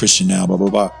saved, I'm a Christian now, blah, blah,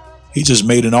 blah. He just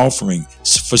made an offering.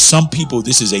 For some people,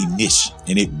 this is a niche,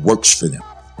 and it works for them.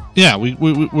 Yeah,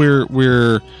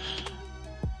 we're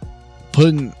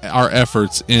putting our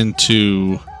efforts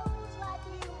into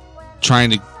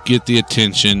trying to get the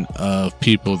attention of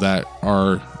people that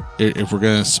are, if we're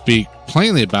going to speak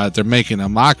plainly about it, they're making a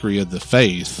mockery of the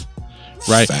faith,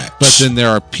 right? Facts. But then there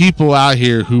are people out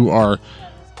here who are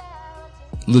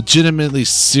legitimately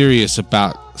serious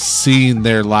about seeing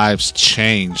their lives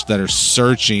change, that are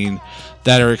searching,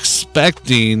 that are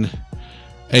expecting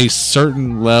a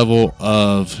certain level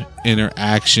of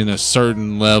interaction, a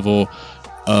certain level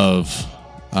of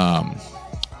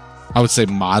I would say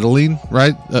modeling,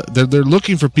 right? They're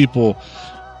looking for people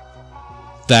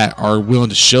that are willing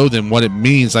to show them what it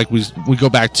means. Like we go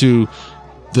back to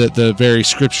the very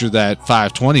scripture that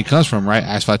FiveTwenty comes from, right?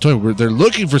 Acts 5:20, where they're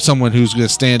looking for someone who's going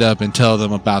to stand up and tell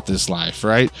them about this life,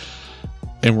 right?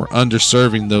 And we're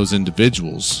underserving those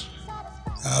individuals.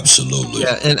 Absolutely.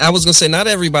 Yeah, and I was going to say, not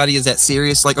everybody is that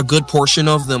serious. Like, a good portion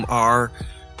of them are.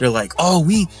 They're like, oh,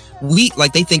 we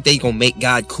like, they think they gonna make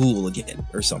God cool again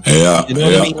or something. Yeah, you know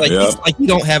what I mean? Like, it's like, you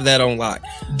don't have that on lock.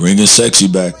 Bringing sexy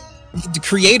back. The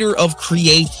creator of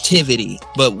creativity,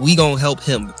 but we gonna help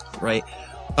him, right?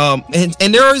 And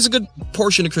there is a good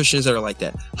portion of Christians that are like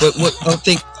that. But what I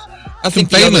think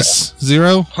the famous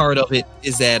zero part of it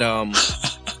is that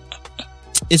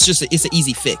it's an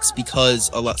easy fix because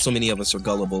so many of us are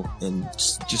gullible and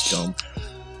just dumb.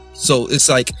 So it's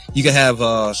like you could have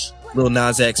Lil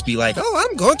Nas X be like, oh,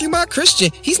 I'm going through my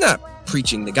Christian. He's not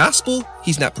preaching the gospel.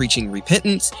 He's not preaching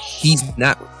repentance. He's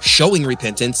not showing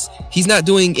repentance. He's not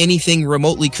doing anything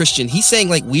remotely Christian. He's saying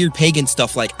like weird pagan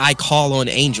stuff like, I call on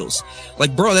angels.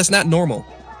 Like, bro, that's not normal.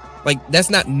 Like, that's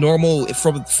not normal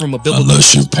from a biblical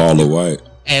unless you're Paula White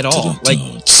at all. Like,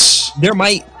 there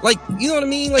might, like, you know what I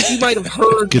mean? Like, you might have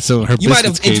heard, you might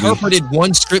have interpreted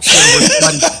one scripture where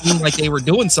somebody seemed like they were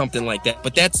doing something like that,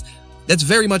 but that's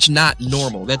very much not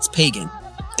normal. That's pagan.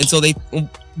 And so they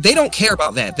don't care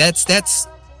about that.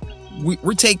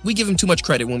 We give them too much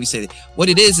credit when we say that. What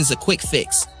it is a quick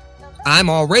fix. I'm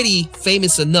already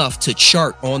famous enough to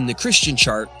chart on the Christian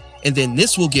chart, and then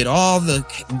this will get all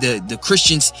the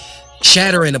Christians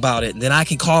chattering about it, and then I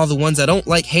can call the ones I don't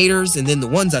like haters, and then the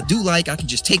ones I do like, I can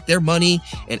just take their money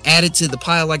and add it to the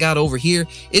pile I got over here.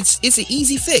 It's an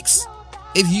easy fix.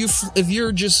 If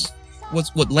you're just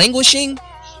languishing,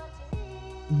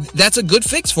 that's a good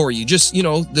fix for you. Just,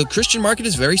 the Christian market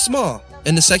is very small,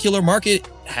 and the secular market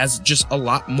has just a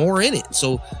lot more in it.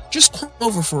 So just come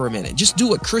over for a minute. Just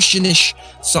do a Christianish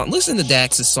song. Listen to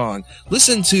Dax's song.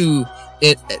 Listen to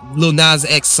Lil Nas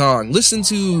X song. Listen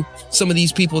to some of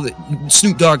these people that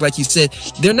Snoop Dogg, like you said,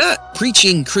 they're not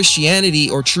preaching Christianity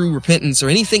or true repentance or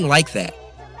anything like that.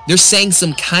 They're saying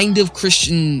some kind of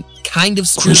Christian, kind of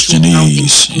spiritual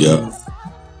Christianese, yeah.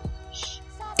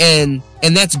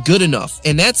 And that's good enough.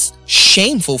 And that's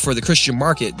shameful for the Christian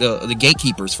market, the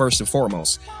gatekeepers, first and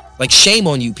foremost. Like, shame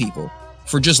on you people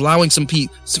for just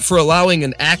allowing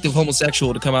an active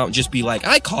homosexual to come out and just be like,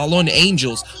 I call on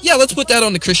angels. Yeah, let's put that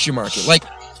on the Christian market. Like,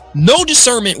 no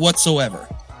discernment whatsoever.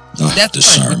 That's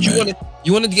discernment. Fine, but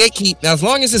you want to gatekeep. Now, as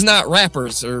long as it's not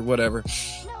rappers or whatever.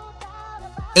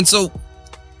 And so,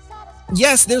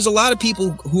 yes, there's a lot of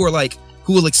people who are like,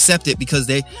 who will accept it because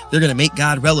they're going to make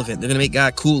God relevant. They're going to make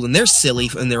God cool, and they're silly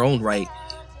in their own right.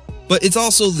 But it's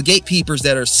also the gatekeepers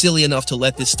that are silly enough to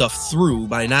let this stuff through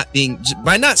by not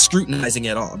scrutinizing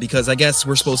at all. Because I guess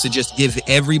we're supposed to just give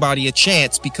everybody a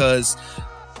chance because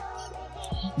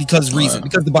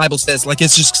the Bible says, like,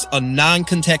 it's just a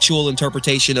non-contextual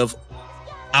interpretation of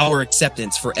our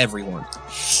acceptance for everyone.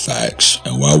 Facts.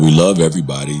 And while we love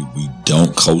everybody, we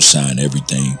don't co-sign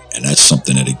everything. And that's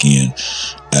something that, again,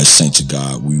 as saints of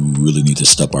God, we really need to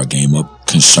step our game up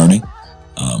concerning.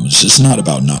 It's just not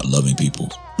about not loving people.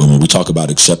 But when we talk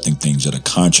about accepting things that are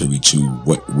contrary to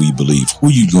what we believe, who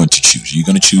are you going to choose? Are you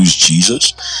going to choose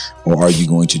Jesus, or are you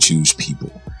going to choose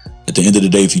people? At the end of the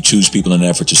day, if you choose people in an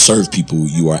effort to serve people,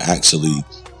 you are actually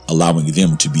allowing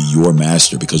them to be your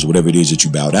master, because whatever it is that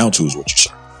you bow down to is what you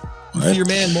serve. You right? fear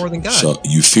man more than God. So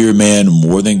you fear man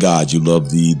more than God. You love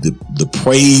the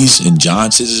praise, and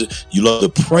John says you love the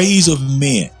praise of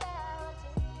men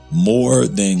more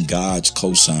than God's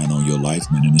cosign on your life,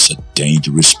 man. And it's a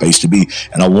dangerous space to be.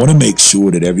 And I want to make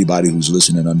sure that everybody who's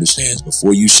listening understands,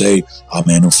 before you say, oh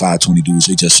man, them 520 dudes,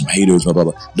 they just some haters, blah, blah,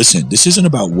 blah. Listen, this isn't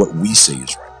about what we say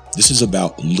is right. This is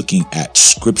about looking at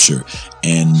scripture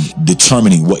and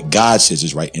determining what God says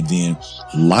is right, and then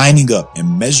lining up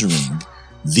and measuring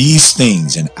these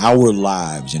things in our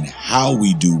lives and how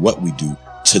we do what we do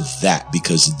to that,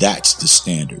 because that's the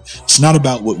standard. It's not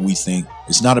about what we think.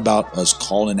 It's not about us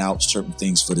calling out certain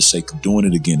things for the sake of doing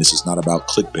it. Again, this is not about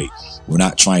clickbait. We're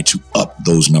not trying to up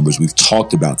those numbers. We've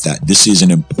talked about that. This is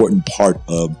an important part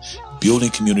of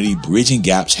building community, bridging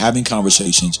gaps, having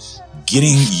conversations,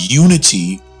 getting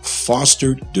unity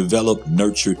fostered, developed,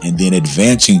 nurtured, and then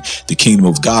advancing the kingdom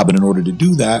of God. But in order to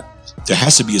do that, there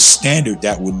has to be a standard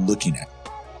that we're looking at.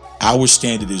 Our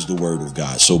standard is the word of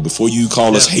God. So before you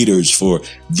call us haters for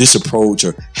this approach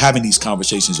or having these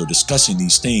conversations or discussing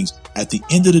these things, at the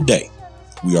end of the day,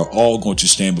 we are all going to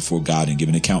stand before God and give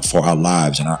an account for our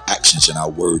lives and our actions and our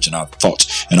words and our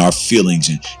thoughts and our feelings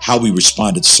and how we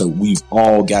responded. So we've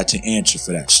all got to answer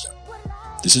for that stuff.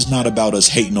 This is not about us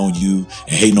hating on you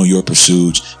and hating on your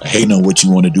pursuits, or hating on what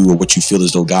you want to do or what you feel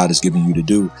as though God is giving you to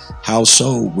do. How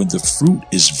so, when the fruit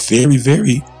is very,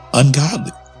 very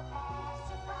ungodly?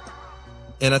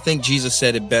 And I think Jesus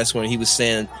said it best when he was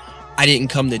saying, I didn't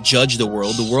come to judge the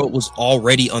world. The world was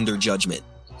already under judgment.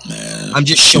 Man. I'm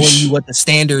just showing you what the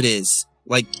standard is.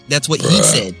 Like, that's what he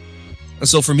said. And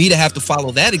so for me to have to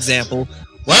follow that example,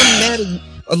 well, I'm mad at you.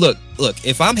 Look,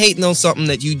 if I'm hating on something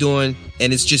that you doing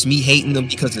and it's just me hating them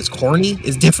because it's corny,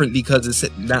 it's different because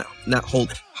it's not holy.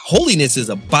 Holiness is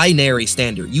a binary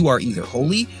standard. You are either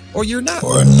holy or you're not.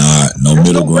 Or not. No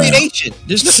middle ground. Gradation.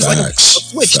 There's nothing like a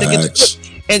switch that gets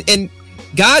flipped. And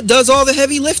God does all the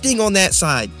heavy lifting on that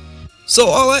side.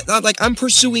 So I'm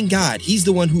pursuing God. He's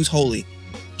the one who's holy.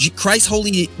 Christ's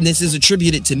holiness is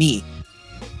attributed to me.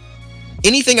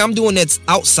 Anything I'm doing that's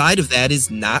outside of that is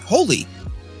not holy.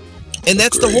 And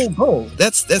that's the whole goal.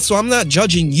 That's so I'm not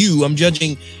judging you. I'm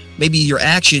judging maybe your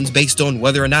actions based on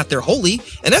whether or not they're holy.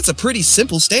 And that's a pretty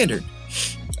simple standard.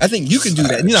 I think you can do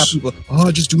that. You know, people,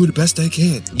 I just do the best I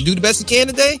can. You do the best you can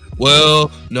today?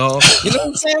 Well, no. You know what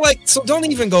I'm saying? Like, so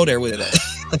don't even go there with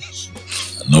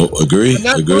it. No, agree.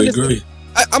 Agree.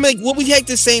 I mean, would we take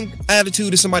the same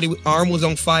attitude if somebody's arm was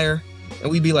on fire? And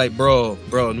we'd be like, bro,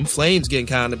 them flames getting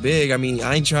kind of big. I mean,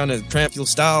 I ain't trying to tramp your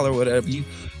style or whatever.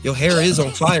 Your hair is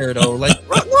on fire, though. Like,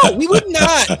 no, we would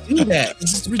not do that.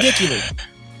 It's just ridiculous.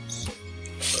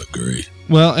 Agree.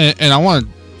 Well, and I want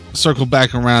to circle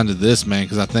back around to this, man,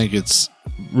 because I think it's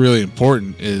really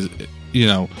important. Is, you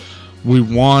know, we're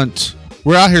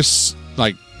out here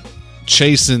like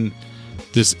chasing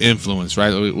this influence,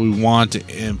 right? We want to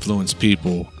influence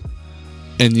people,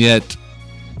 and yet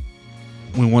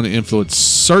we want to influence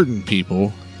certain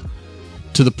people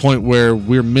to the point where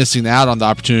we're missing out on the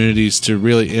opportunities to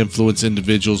really influence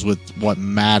individuals with what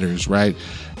matters, right?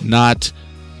 Not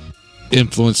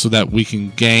influence so that we can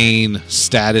gain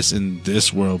status in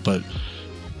this world, but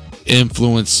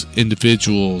influence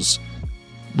individuals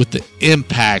with the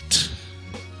impact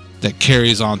that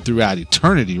carries on throughout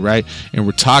eternity, right? And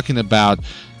we're talking about,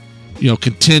 you know,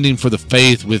 contending for the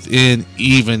faith within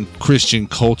even Christian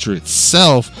culture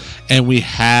itself. And we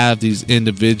have these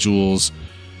individuals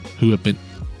who have been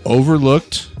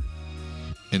overlooked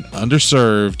and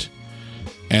underserved,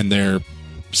 and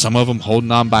some of them holding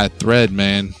on by a thread,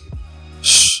 man.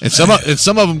 And some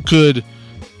of them could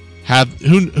have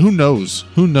who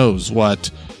knows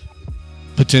what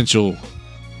potential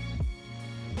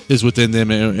is within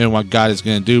them and what God is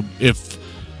going to do if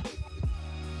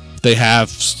they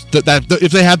have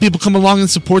if they have people come along and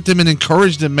support them and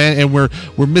encourage them, man. And we're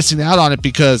missing out on it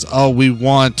because we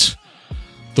want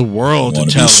the world to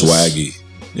tell us. Swaggy.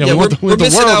 Yeah, we're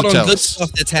missing out on good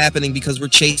stuff that's happening because we're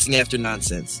chasing after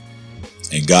nonsense.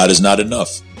 And God is not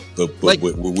enough. But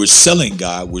we're selling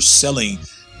God. We're selling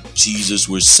Jesus.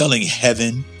 We're selling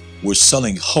heaven. We're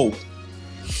selling hope.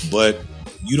 But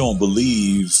you don't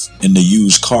believe in the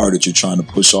used car that you're trying to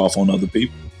push off on other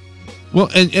people. Well,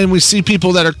 and we see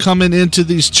people that are coming into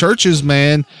these churches,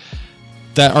 man,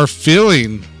 that are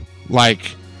feeling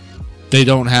like they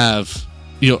don't have,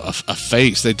 a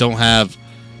face. They don't have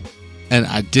an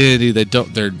identity.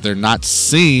 They're not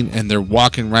seen, and they're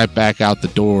walking right back out the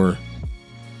door,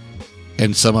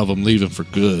 and some of them leaving for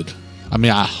good. I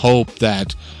mean, I hope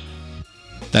that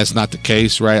that's not the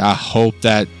case, right? I hope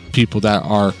that people that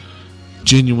are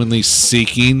genuinely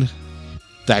seeking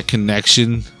that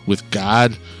connection with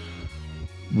God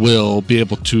will be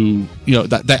able to,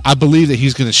 that I believe that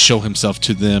he's going to show himself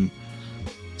to them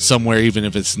somewhere, even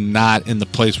if it's not in the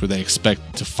place where they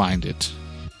expect to find it.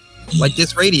 Like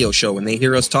this radio show, when they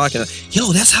hear us talking,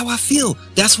 yo, that's how I feel.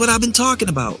 That's what I've been talking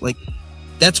about. Like,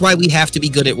 that's why we have to be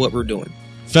good at what we're doing.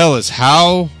 Fellas,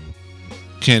 how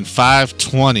can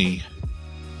FiveTwenty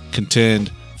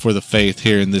contend for the faith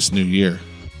here in this new year?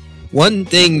 One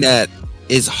thing that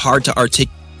is hard to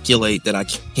articulate that I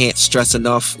can't stress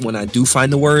enough when I do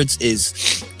find the words is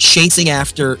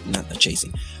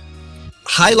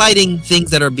highlighting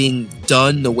things that are being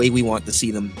done the way we want to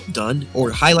see them done, or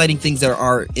highlighting things that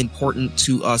are important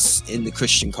to us in the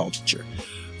Christian culture,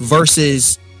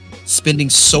 versus spending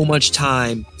so much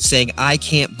time saying, I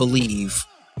can't believe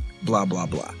blah, blah,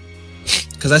 blah.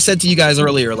 Because I said to you guys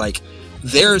earlier, like,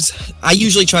 I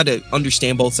usually try to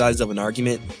understand both sides of an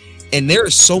argument, and there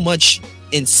is so much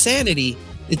insanity.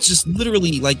 It's just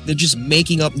literally like they're just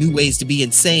making up new ways to be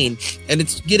insane, and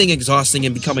it's getting exhausting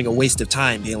and becoming a waste of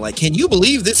time. Being like, can you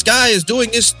believe this guy is doing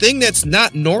this thing that's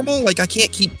not normal? Like, I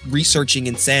can't keep researching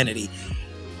insanity.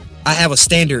 I have a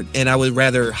standard, and I would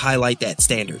rather highlight that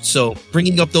standard. So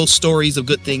bringing up those stories of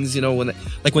good things, when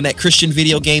that Christian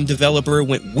video game developer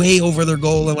went way over their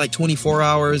goal in like 24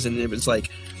 hours, and it was like,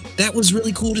 that was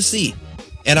really cool to see.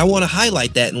 And I want to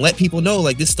highlight that and let people know,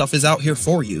 like, this stuff is out here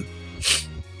for you.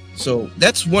 So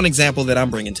that's one example that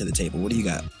I'm bringing to the table. What do you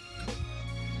got?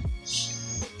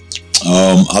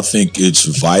 I think it's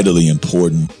vitally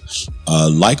important,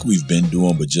 like we've been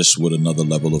doing, but just with another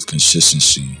level of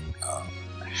consistency.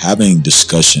 Having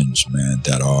discussions, man,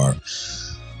 that are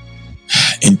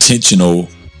intentional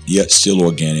yet still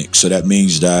organic. So that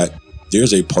means that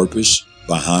there's a purpose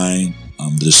behind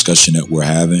the discussion that we're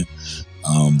having.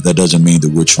 That doesn't mean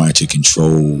that we're trying to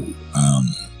control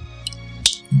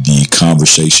the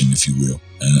conversation, if you will.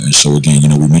 And so again,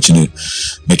 we mentioned it,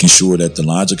 making sure that the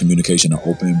lines of communication are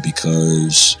open,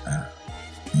 because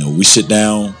we sit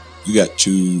down, you got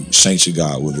two saints of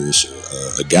God, whether it's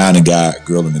a guy and a guy, a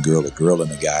girl and a girl, a girl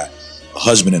and a guy, a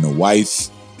husband and a wife,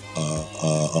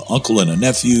 an uncle and a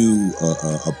nephew,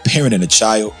 a parent and a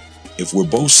child. If we're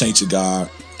both saints of God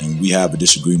and we have a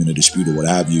disagreement, a dispute, or what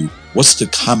have you, what's the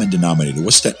common denominator?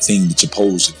 What's that thing that's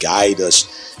supposed to guide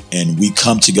us and we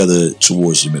come together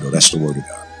towards the middle? That's the word of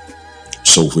God.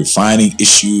 So if we're finding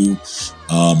issue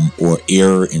or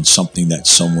error in something that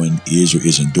someone is or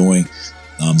isn't doing,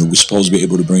 that we're supposed to be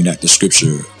able to bring that to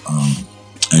scripture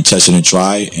and test it and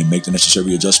try and make the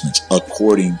necessary adjustments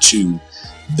according to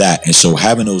that. And so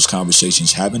having those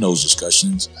conversations, having those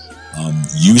discussions,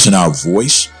 using our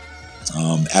voice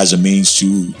as a means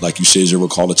to, like you said, Zero,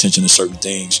 call attention to certain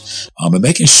things, and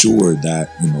making sure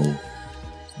that,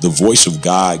 the voice of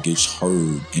God gets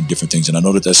heard in different things. And I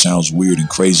know that sounds weird and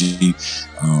crazy.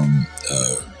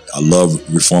 I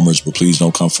love reformers, but please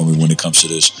don't come for me when it comes to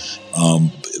this.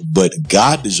 But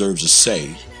God deserves a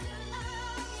say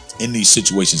in these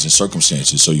situations and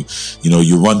circumstances. So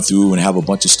you run through and have a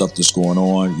bunch of stuff that's going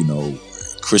on,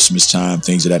 Christmas time,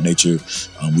 things of that nature.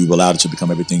 We've allowed it to become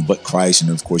everything but Christ.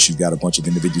 And of course, you've got a bunch of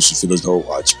individuals who feel as though,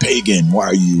 it's pagan. Why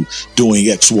are you doing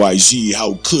X, Y, Z?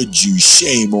 How could you?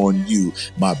 Shame on you.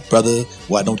 My brother,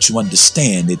 why don't you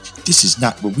understand that this is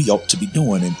not what we ought to be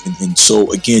doing? And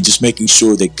so, again, just making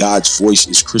sure that God's voice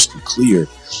is crystal clear.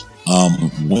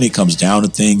 When it comes down to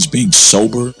things, being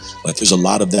sober, like there's a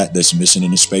lot of that's missing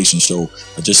in the space. And so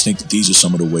I just think that these are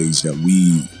some of the ways that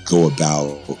we go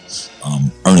about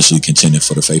earnestly contending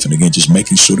for the faith. And again, just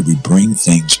making sure that we bring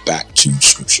things back to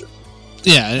scripture.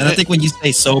 Yeah. And I think when you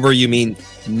say sober, you mean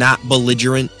not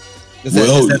belligerent. Is that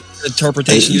the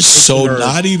interpretation? So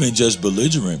not even just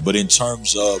belligerent, but in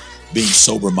terms of being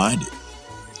sober-minded,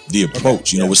 the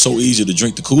approach, it's so easy to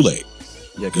drink the Kool-Aid.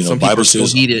 Yeah, because some Bible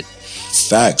says, eat it.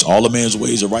 Facts. All a man's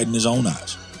ways are right in his own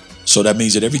eyes. So that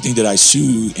means that everything that I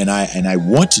do and I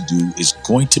want to do is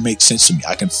going to make sense to me.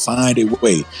 I can find a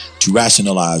way to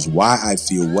rationalize why I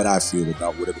feel what I feel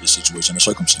about whatever the situation or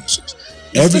circumstances.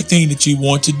 Everything that you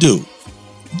want to do,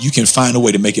 you can find a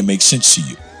way to make it make sense to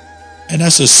you. And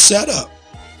that's a setup.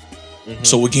 Mm-hmm.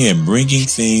 So again, bringing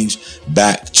things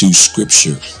back to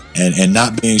scripture and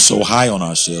not being so high on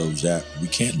ourselves that we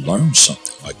can't learn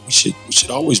something. Like we should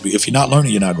always be. If you're not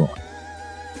learning, you're not growing.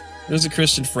 There's a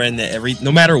Christian friend that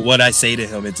no matter what I say to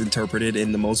him, it's interpreted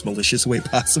in the most malicious way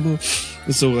possible.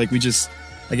 And so like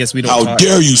I guess we don't. How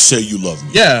dare you say you love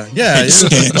me? Yeah. I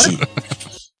stand you.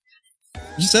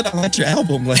 You said I liked your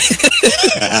album. Like,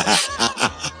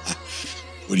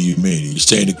 what do you mean? You're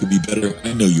saying it could be better?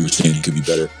 I know you were saying it could be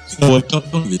better. You know what? Don't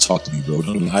even talk to me, bro.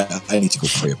 I need to go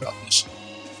pray about this.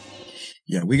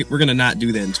 Yeah, we're gonna not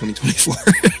do that in 2024.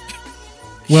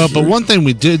 Well, but one thing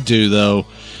we did do though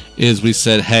is we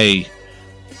said, hey,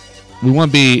 we want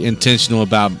to be intentional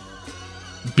about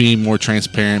being more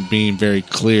transparent, being very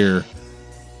clear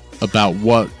about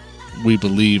what we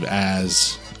believe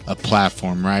as a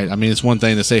platform, right? I mean, it's one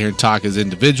thing to sit here and talk as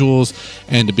individuals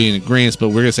and to be in agreement, but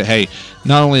we're going to say, hey,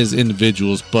 not only as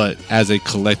individuals, but as a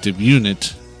collective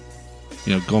unit,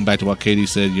 you know, going back to what Katie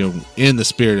said, you know, in the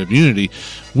spirit of unity,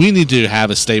 we need to have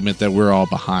a statement that we're all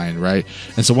behind, right?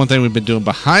 And so one thing we've been doing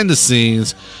behind the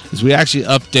scenes is we actually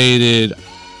updated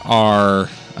our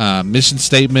mission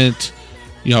statement,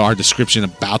 you know, our description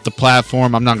about the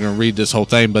platform. I'm not going to read this whole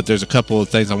thing, but there's a couple of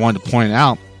things I wanted to point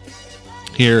out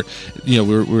here. You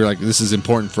know, we're like, this is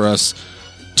important for us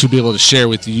to be able to share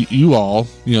with you all,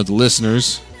 you know, the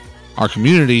listeners, our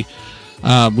community.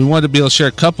 We wanted to be able to share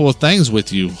a couple of things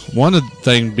with you. One of the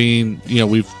things being, you know,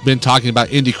 we've been talking about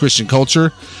indie Christian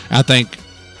culture. I think,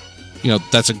 you know,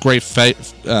 that's a great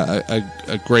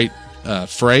great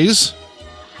phrase,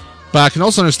 but I can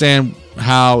also understand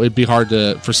how it'd be hard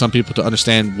for some people to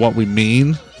understand what we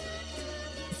mean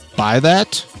by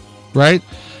that, right?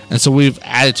 And so we've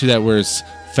added to that where it's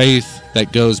faith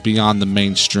that goes beyond the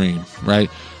mainstream, right?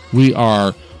 We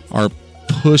are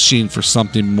pushing for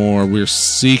something more. We're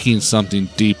seeking something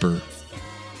deeper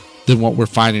than what we're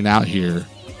finding out here,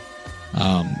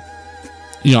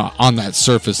 you know, on that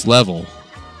surface level.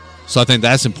 So I think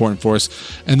that's important for us.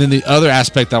 And then the other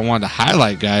aspect I wanted to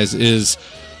highlight, guys, is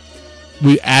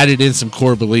we added in some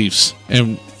core beliefs.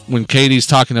 And when Katie's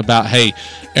talking about, hey,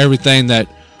 everything that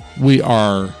we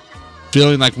are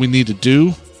feeling like we need to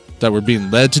do, that we're being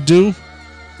led to do,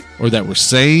 or that we're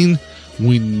saying,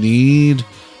 we need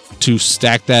to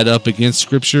stack that up against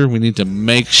Scripture. We need to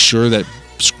make sure that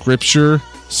Scripture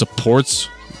supports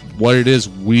what it is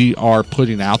we are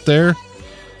putting out there.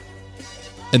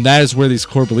 And that is where these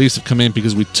core beliefs have come in,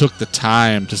 because we took the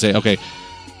time to say, okay,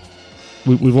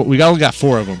 we only got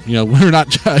 4 of them. You know, we're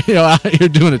not, you know, out here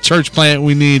doing a church plant.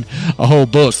 We need a whole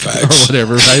book or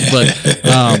whatever, right?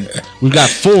 But we've got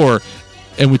 4,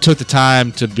 and we took the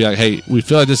time to be like, hey, we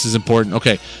feel like this is important.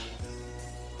 Okay,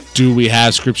 do we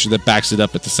have Scripture that backs it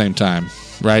up at the same time,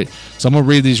 right? So I'm gonna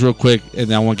read these real quick, and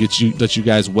then I want to let you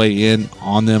guys weigh in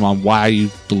on them, on why you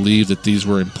believe that these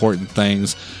were important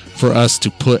things for us to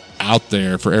put out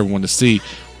there for everyone to see.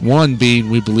 One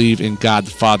being, we believe in God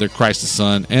the Father, Christ the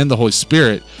Son, and the Holy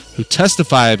Spirit, who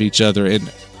testify of each other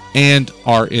and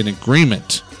are in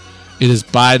agreement. It is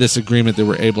by this agreement that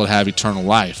we're able to have eternal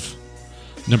life.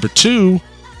 Number 2,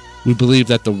 we believe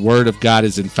that the Word of God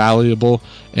is infallible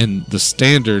and the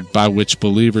standard by which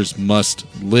believers must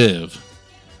live.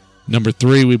 Number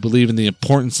 3, we believe in the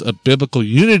importance of biblical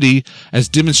unity as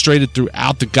demonstrated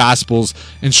throughout the Gospels,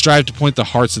 and strive to point the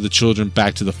hearts of the children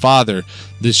back to the Father.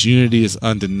 This unity is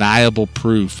undeniable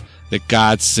proof that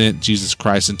God sent Jesus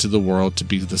Christ into the world to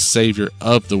be the Savior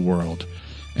of the world.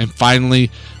 And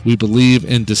finally, we believe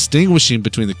in distinguishing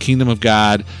between the kingdom of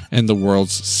God and the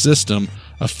world's system,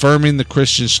 affirming the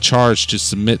Christian's charge to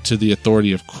submit to the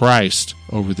authority of Christ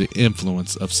over the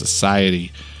influence of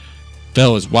society.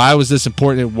 Fellas, why was this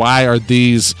important, and why are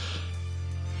these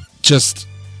just,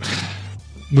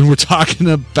 when we're talking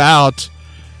about,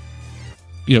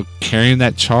 you know, carrying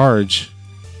that charge,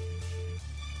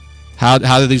 how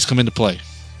do these come into play?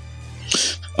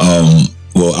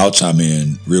 Well, I'll chime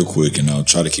in real quick, and I'll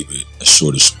try to keep it as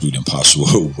short as sweet as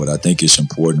possible. But I think it's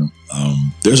important.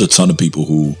 There's a ton of people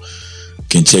who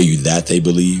can tell you that they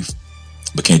believe,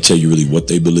 but can't tell you really what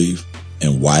they believe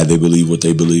and why they believe what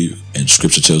they believe. And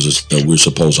Scripture tells us that we're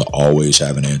supposed to always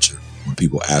have an answer when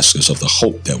people ask us of the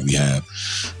hope that we have.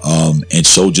 And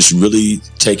so just really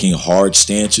taking hard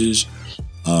stances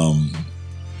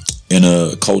in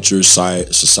a culture,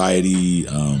 society,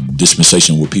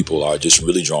 dispensation where people are just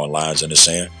really drawing lines in the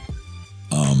sand.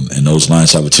 And those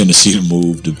lines have a tendency to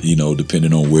move, you know,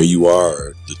 depending on where you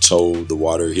are. The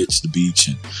water hits the beach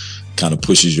and kind of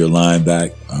pushes your line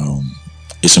back.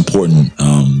 It's important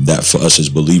that for us as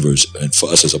believers, and for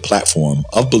us as a platform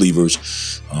of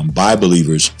believers, by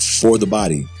believers, for the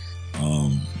body,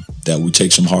 that we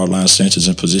take some hard line stances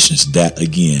and positions that,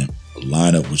 again,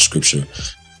 line up with Scripture,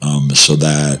 so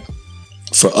that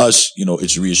for us, you know,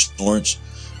 it's reassurance,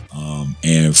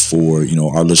 and for, you know,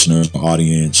 our listeners, our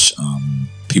audience,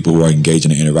 people who are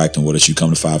engaging and interacting with us. You come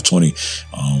to 520.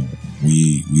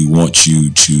 We want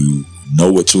you to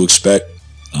know what to expect.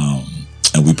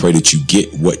 And we pray that you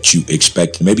get what you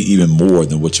expect, maybe even more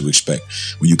than what you expect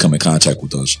when you come in contact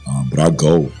with us. But our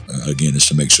goal, again, is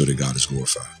to make sure that God is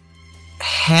glorified.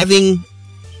 Having,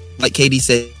 like KD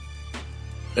said,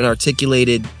 an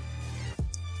articulated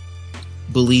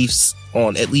beliefs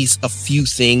on at least a few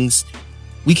things,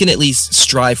 we can at least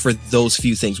strive for those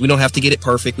few things. We don't have to get it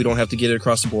perfect. We don't have to get it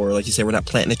across the board. Like you said, we're not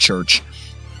planting a church.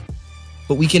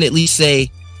 But we can at least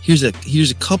say, here's a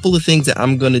couple of things that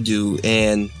I'm going to do,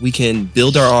 and we can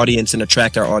build our audience and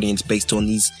attract our audience based on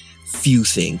these few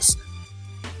things.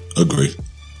 Agree.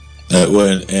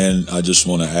 Well, and I just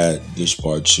want to add this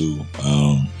part too.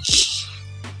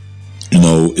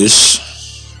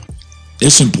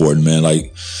 It's important, man.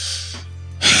 Like,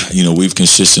 we've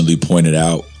consistently pointed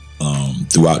out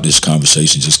throughout this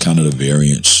conversation just kind of the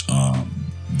variance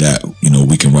that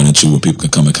we can run into, when people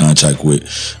can come in contact with.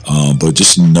 But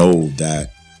just know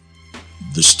that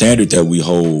the standard that we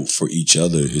hold for each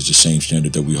other is the same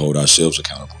standard that we hold ourselves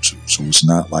accountable to. So it's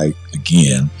not like,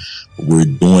 again, we're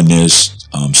doing this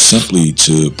simply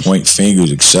to point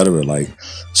fingers, etc. Like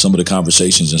some of the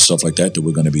conversations and stuff like that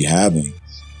we're going to be having.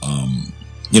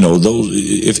 Those,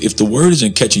 if the word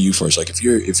isn't catching you first, like if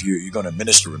you're going to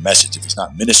minister a message, if it's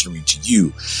not ministering to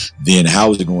you, then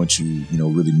how is it going to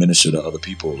really minister to other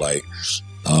people? Like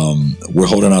we're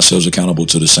holding ourselves accountable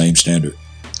to the same standard,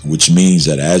 which means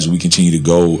that as we continue to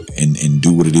go and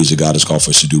do what it is that God has called for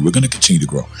us to do, we're going to continue to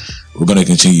grow. We're going to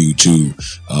continue to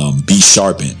be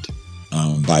sharpened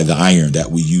by the iron that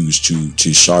we use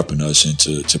to sharpen us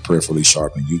and to prayerfully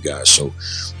sharpen you guys. So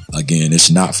again, it's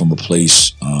not from a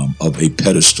place of a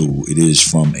pedestal. It is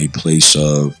from a place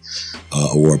of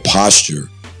or a posture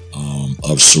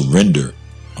of surrender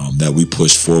that we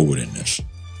push forward in this.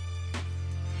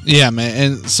 Yeah, man.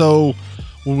 And so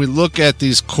when we look at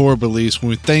these core beliefs, when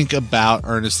we think about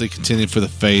earnestly contending for the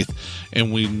faith,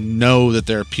 and we know that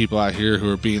there are people out here who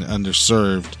are being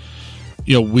underserved,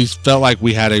 we felt like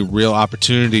we had a real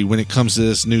opportunity when it comes to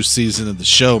this new season of the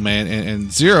show, man.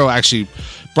 And Zero actually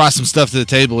brought some stuff to the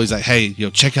table. He's like, hey,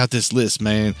 check out this list,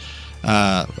 man.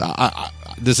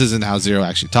 This isn't how Zero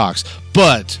actually talks,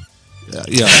 but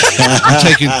I'm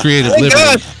taking creative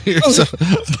liberty here. So,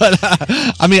 but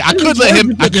I mean, I could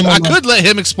let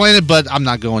him explain it, but I'm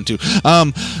not going to.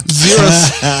 Zero,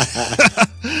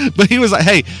 but he was like,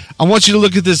 hey, I want you to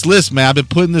look at this list, man. I've been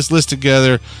putting this list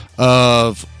together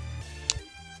of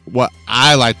what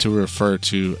I like to refer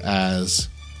to as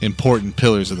important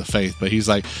pillars of the faith. But he's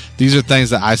like, these are things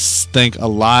that I think a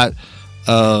lot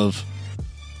of,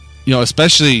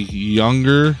 especially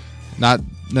younger, not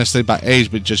necessarily by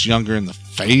age, but just younger in the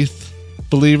faith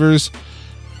believers,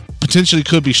 potentially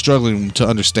could be struggling to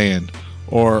understand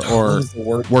or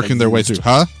working their way through.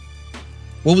 Huh?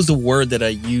 What was the word that I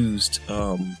used?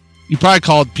 You probably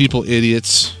called people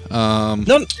idiots. No,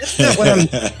 that's not what I'm.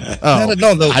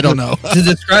 I don't know. To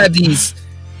describe these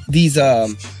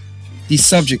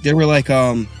subjects, they were like,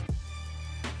 oh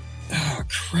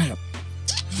crap!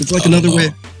 It's like another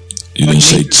way. You didn't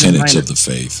say tenets of the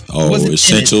faith. Oh,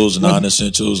 essentials,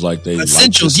 non-essentials, like they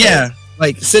essentials,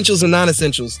 like essentials and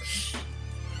non-essentials.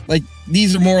 Like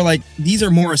these are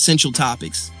more essential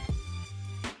topics.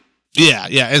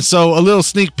 Yeah. And so a little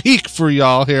sneak peek for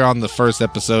y'all here on the first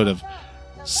episode of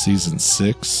season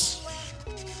 6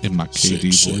 in my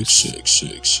KD voice.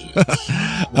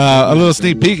 A little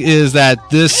sneak peek is that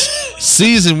this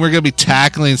season we're going to be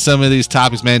tackling some of these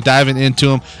topics, man, diving into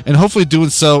them, and hopefully doing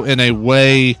so in a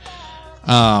way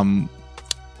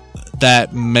that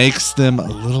makes them a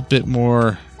little bit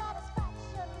more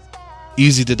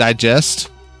easy to digest.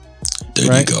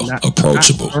 There you go.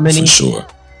 Approachable, for sure.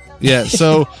 Yeah,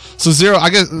 so Zero, I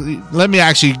guess let me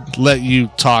actually let you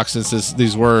talk, since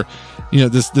these were,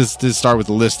 this start with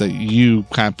the list that you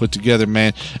kind of put together,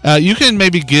 man. You can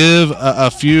maybe give a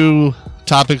few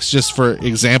topics just for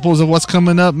examples of what's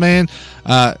coming up, man.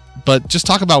 But just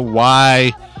talk about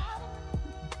why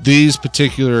these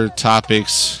particular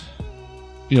topics,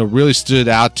 really stood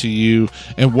out to you,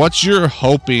 and what you're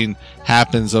hoping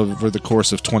happens over the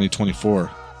course of 2024.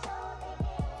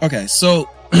 Okay, so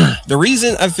the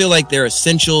reason I feel like they're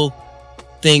essential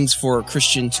things for a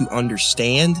Christian to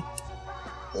understand,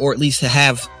 or at least to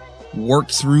have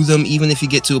worked through them, even if you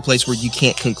get to a place where you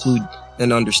can't conclude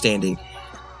an understanding,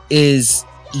 is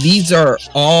these are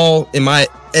all, in my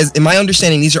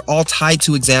understanding, these are all tied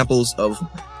to examples of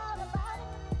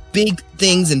big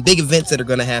things and big events that are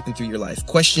going to happen through your life.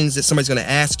 Questions that somebody's going to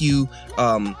ask you,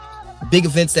 big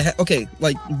events that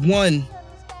like one,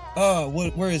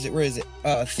 where is it?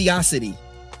 Theosity.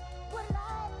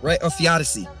 right? Or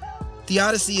theodicy.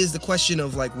 Theodicy is the question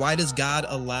of like, why does God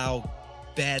allow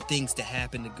bad things to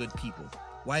happen to good people?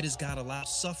 Why does God allow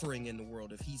suffering in the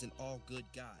world if he's an all good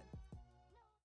God?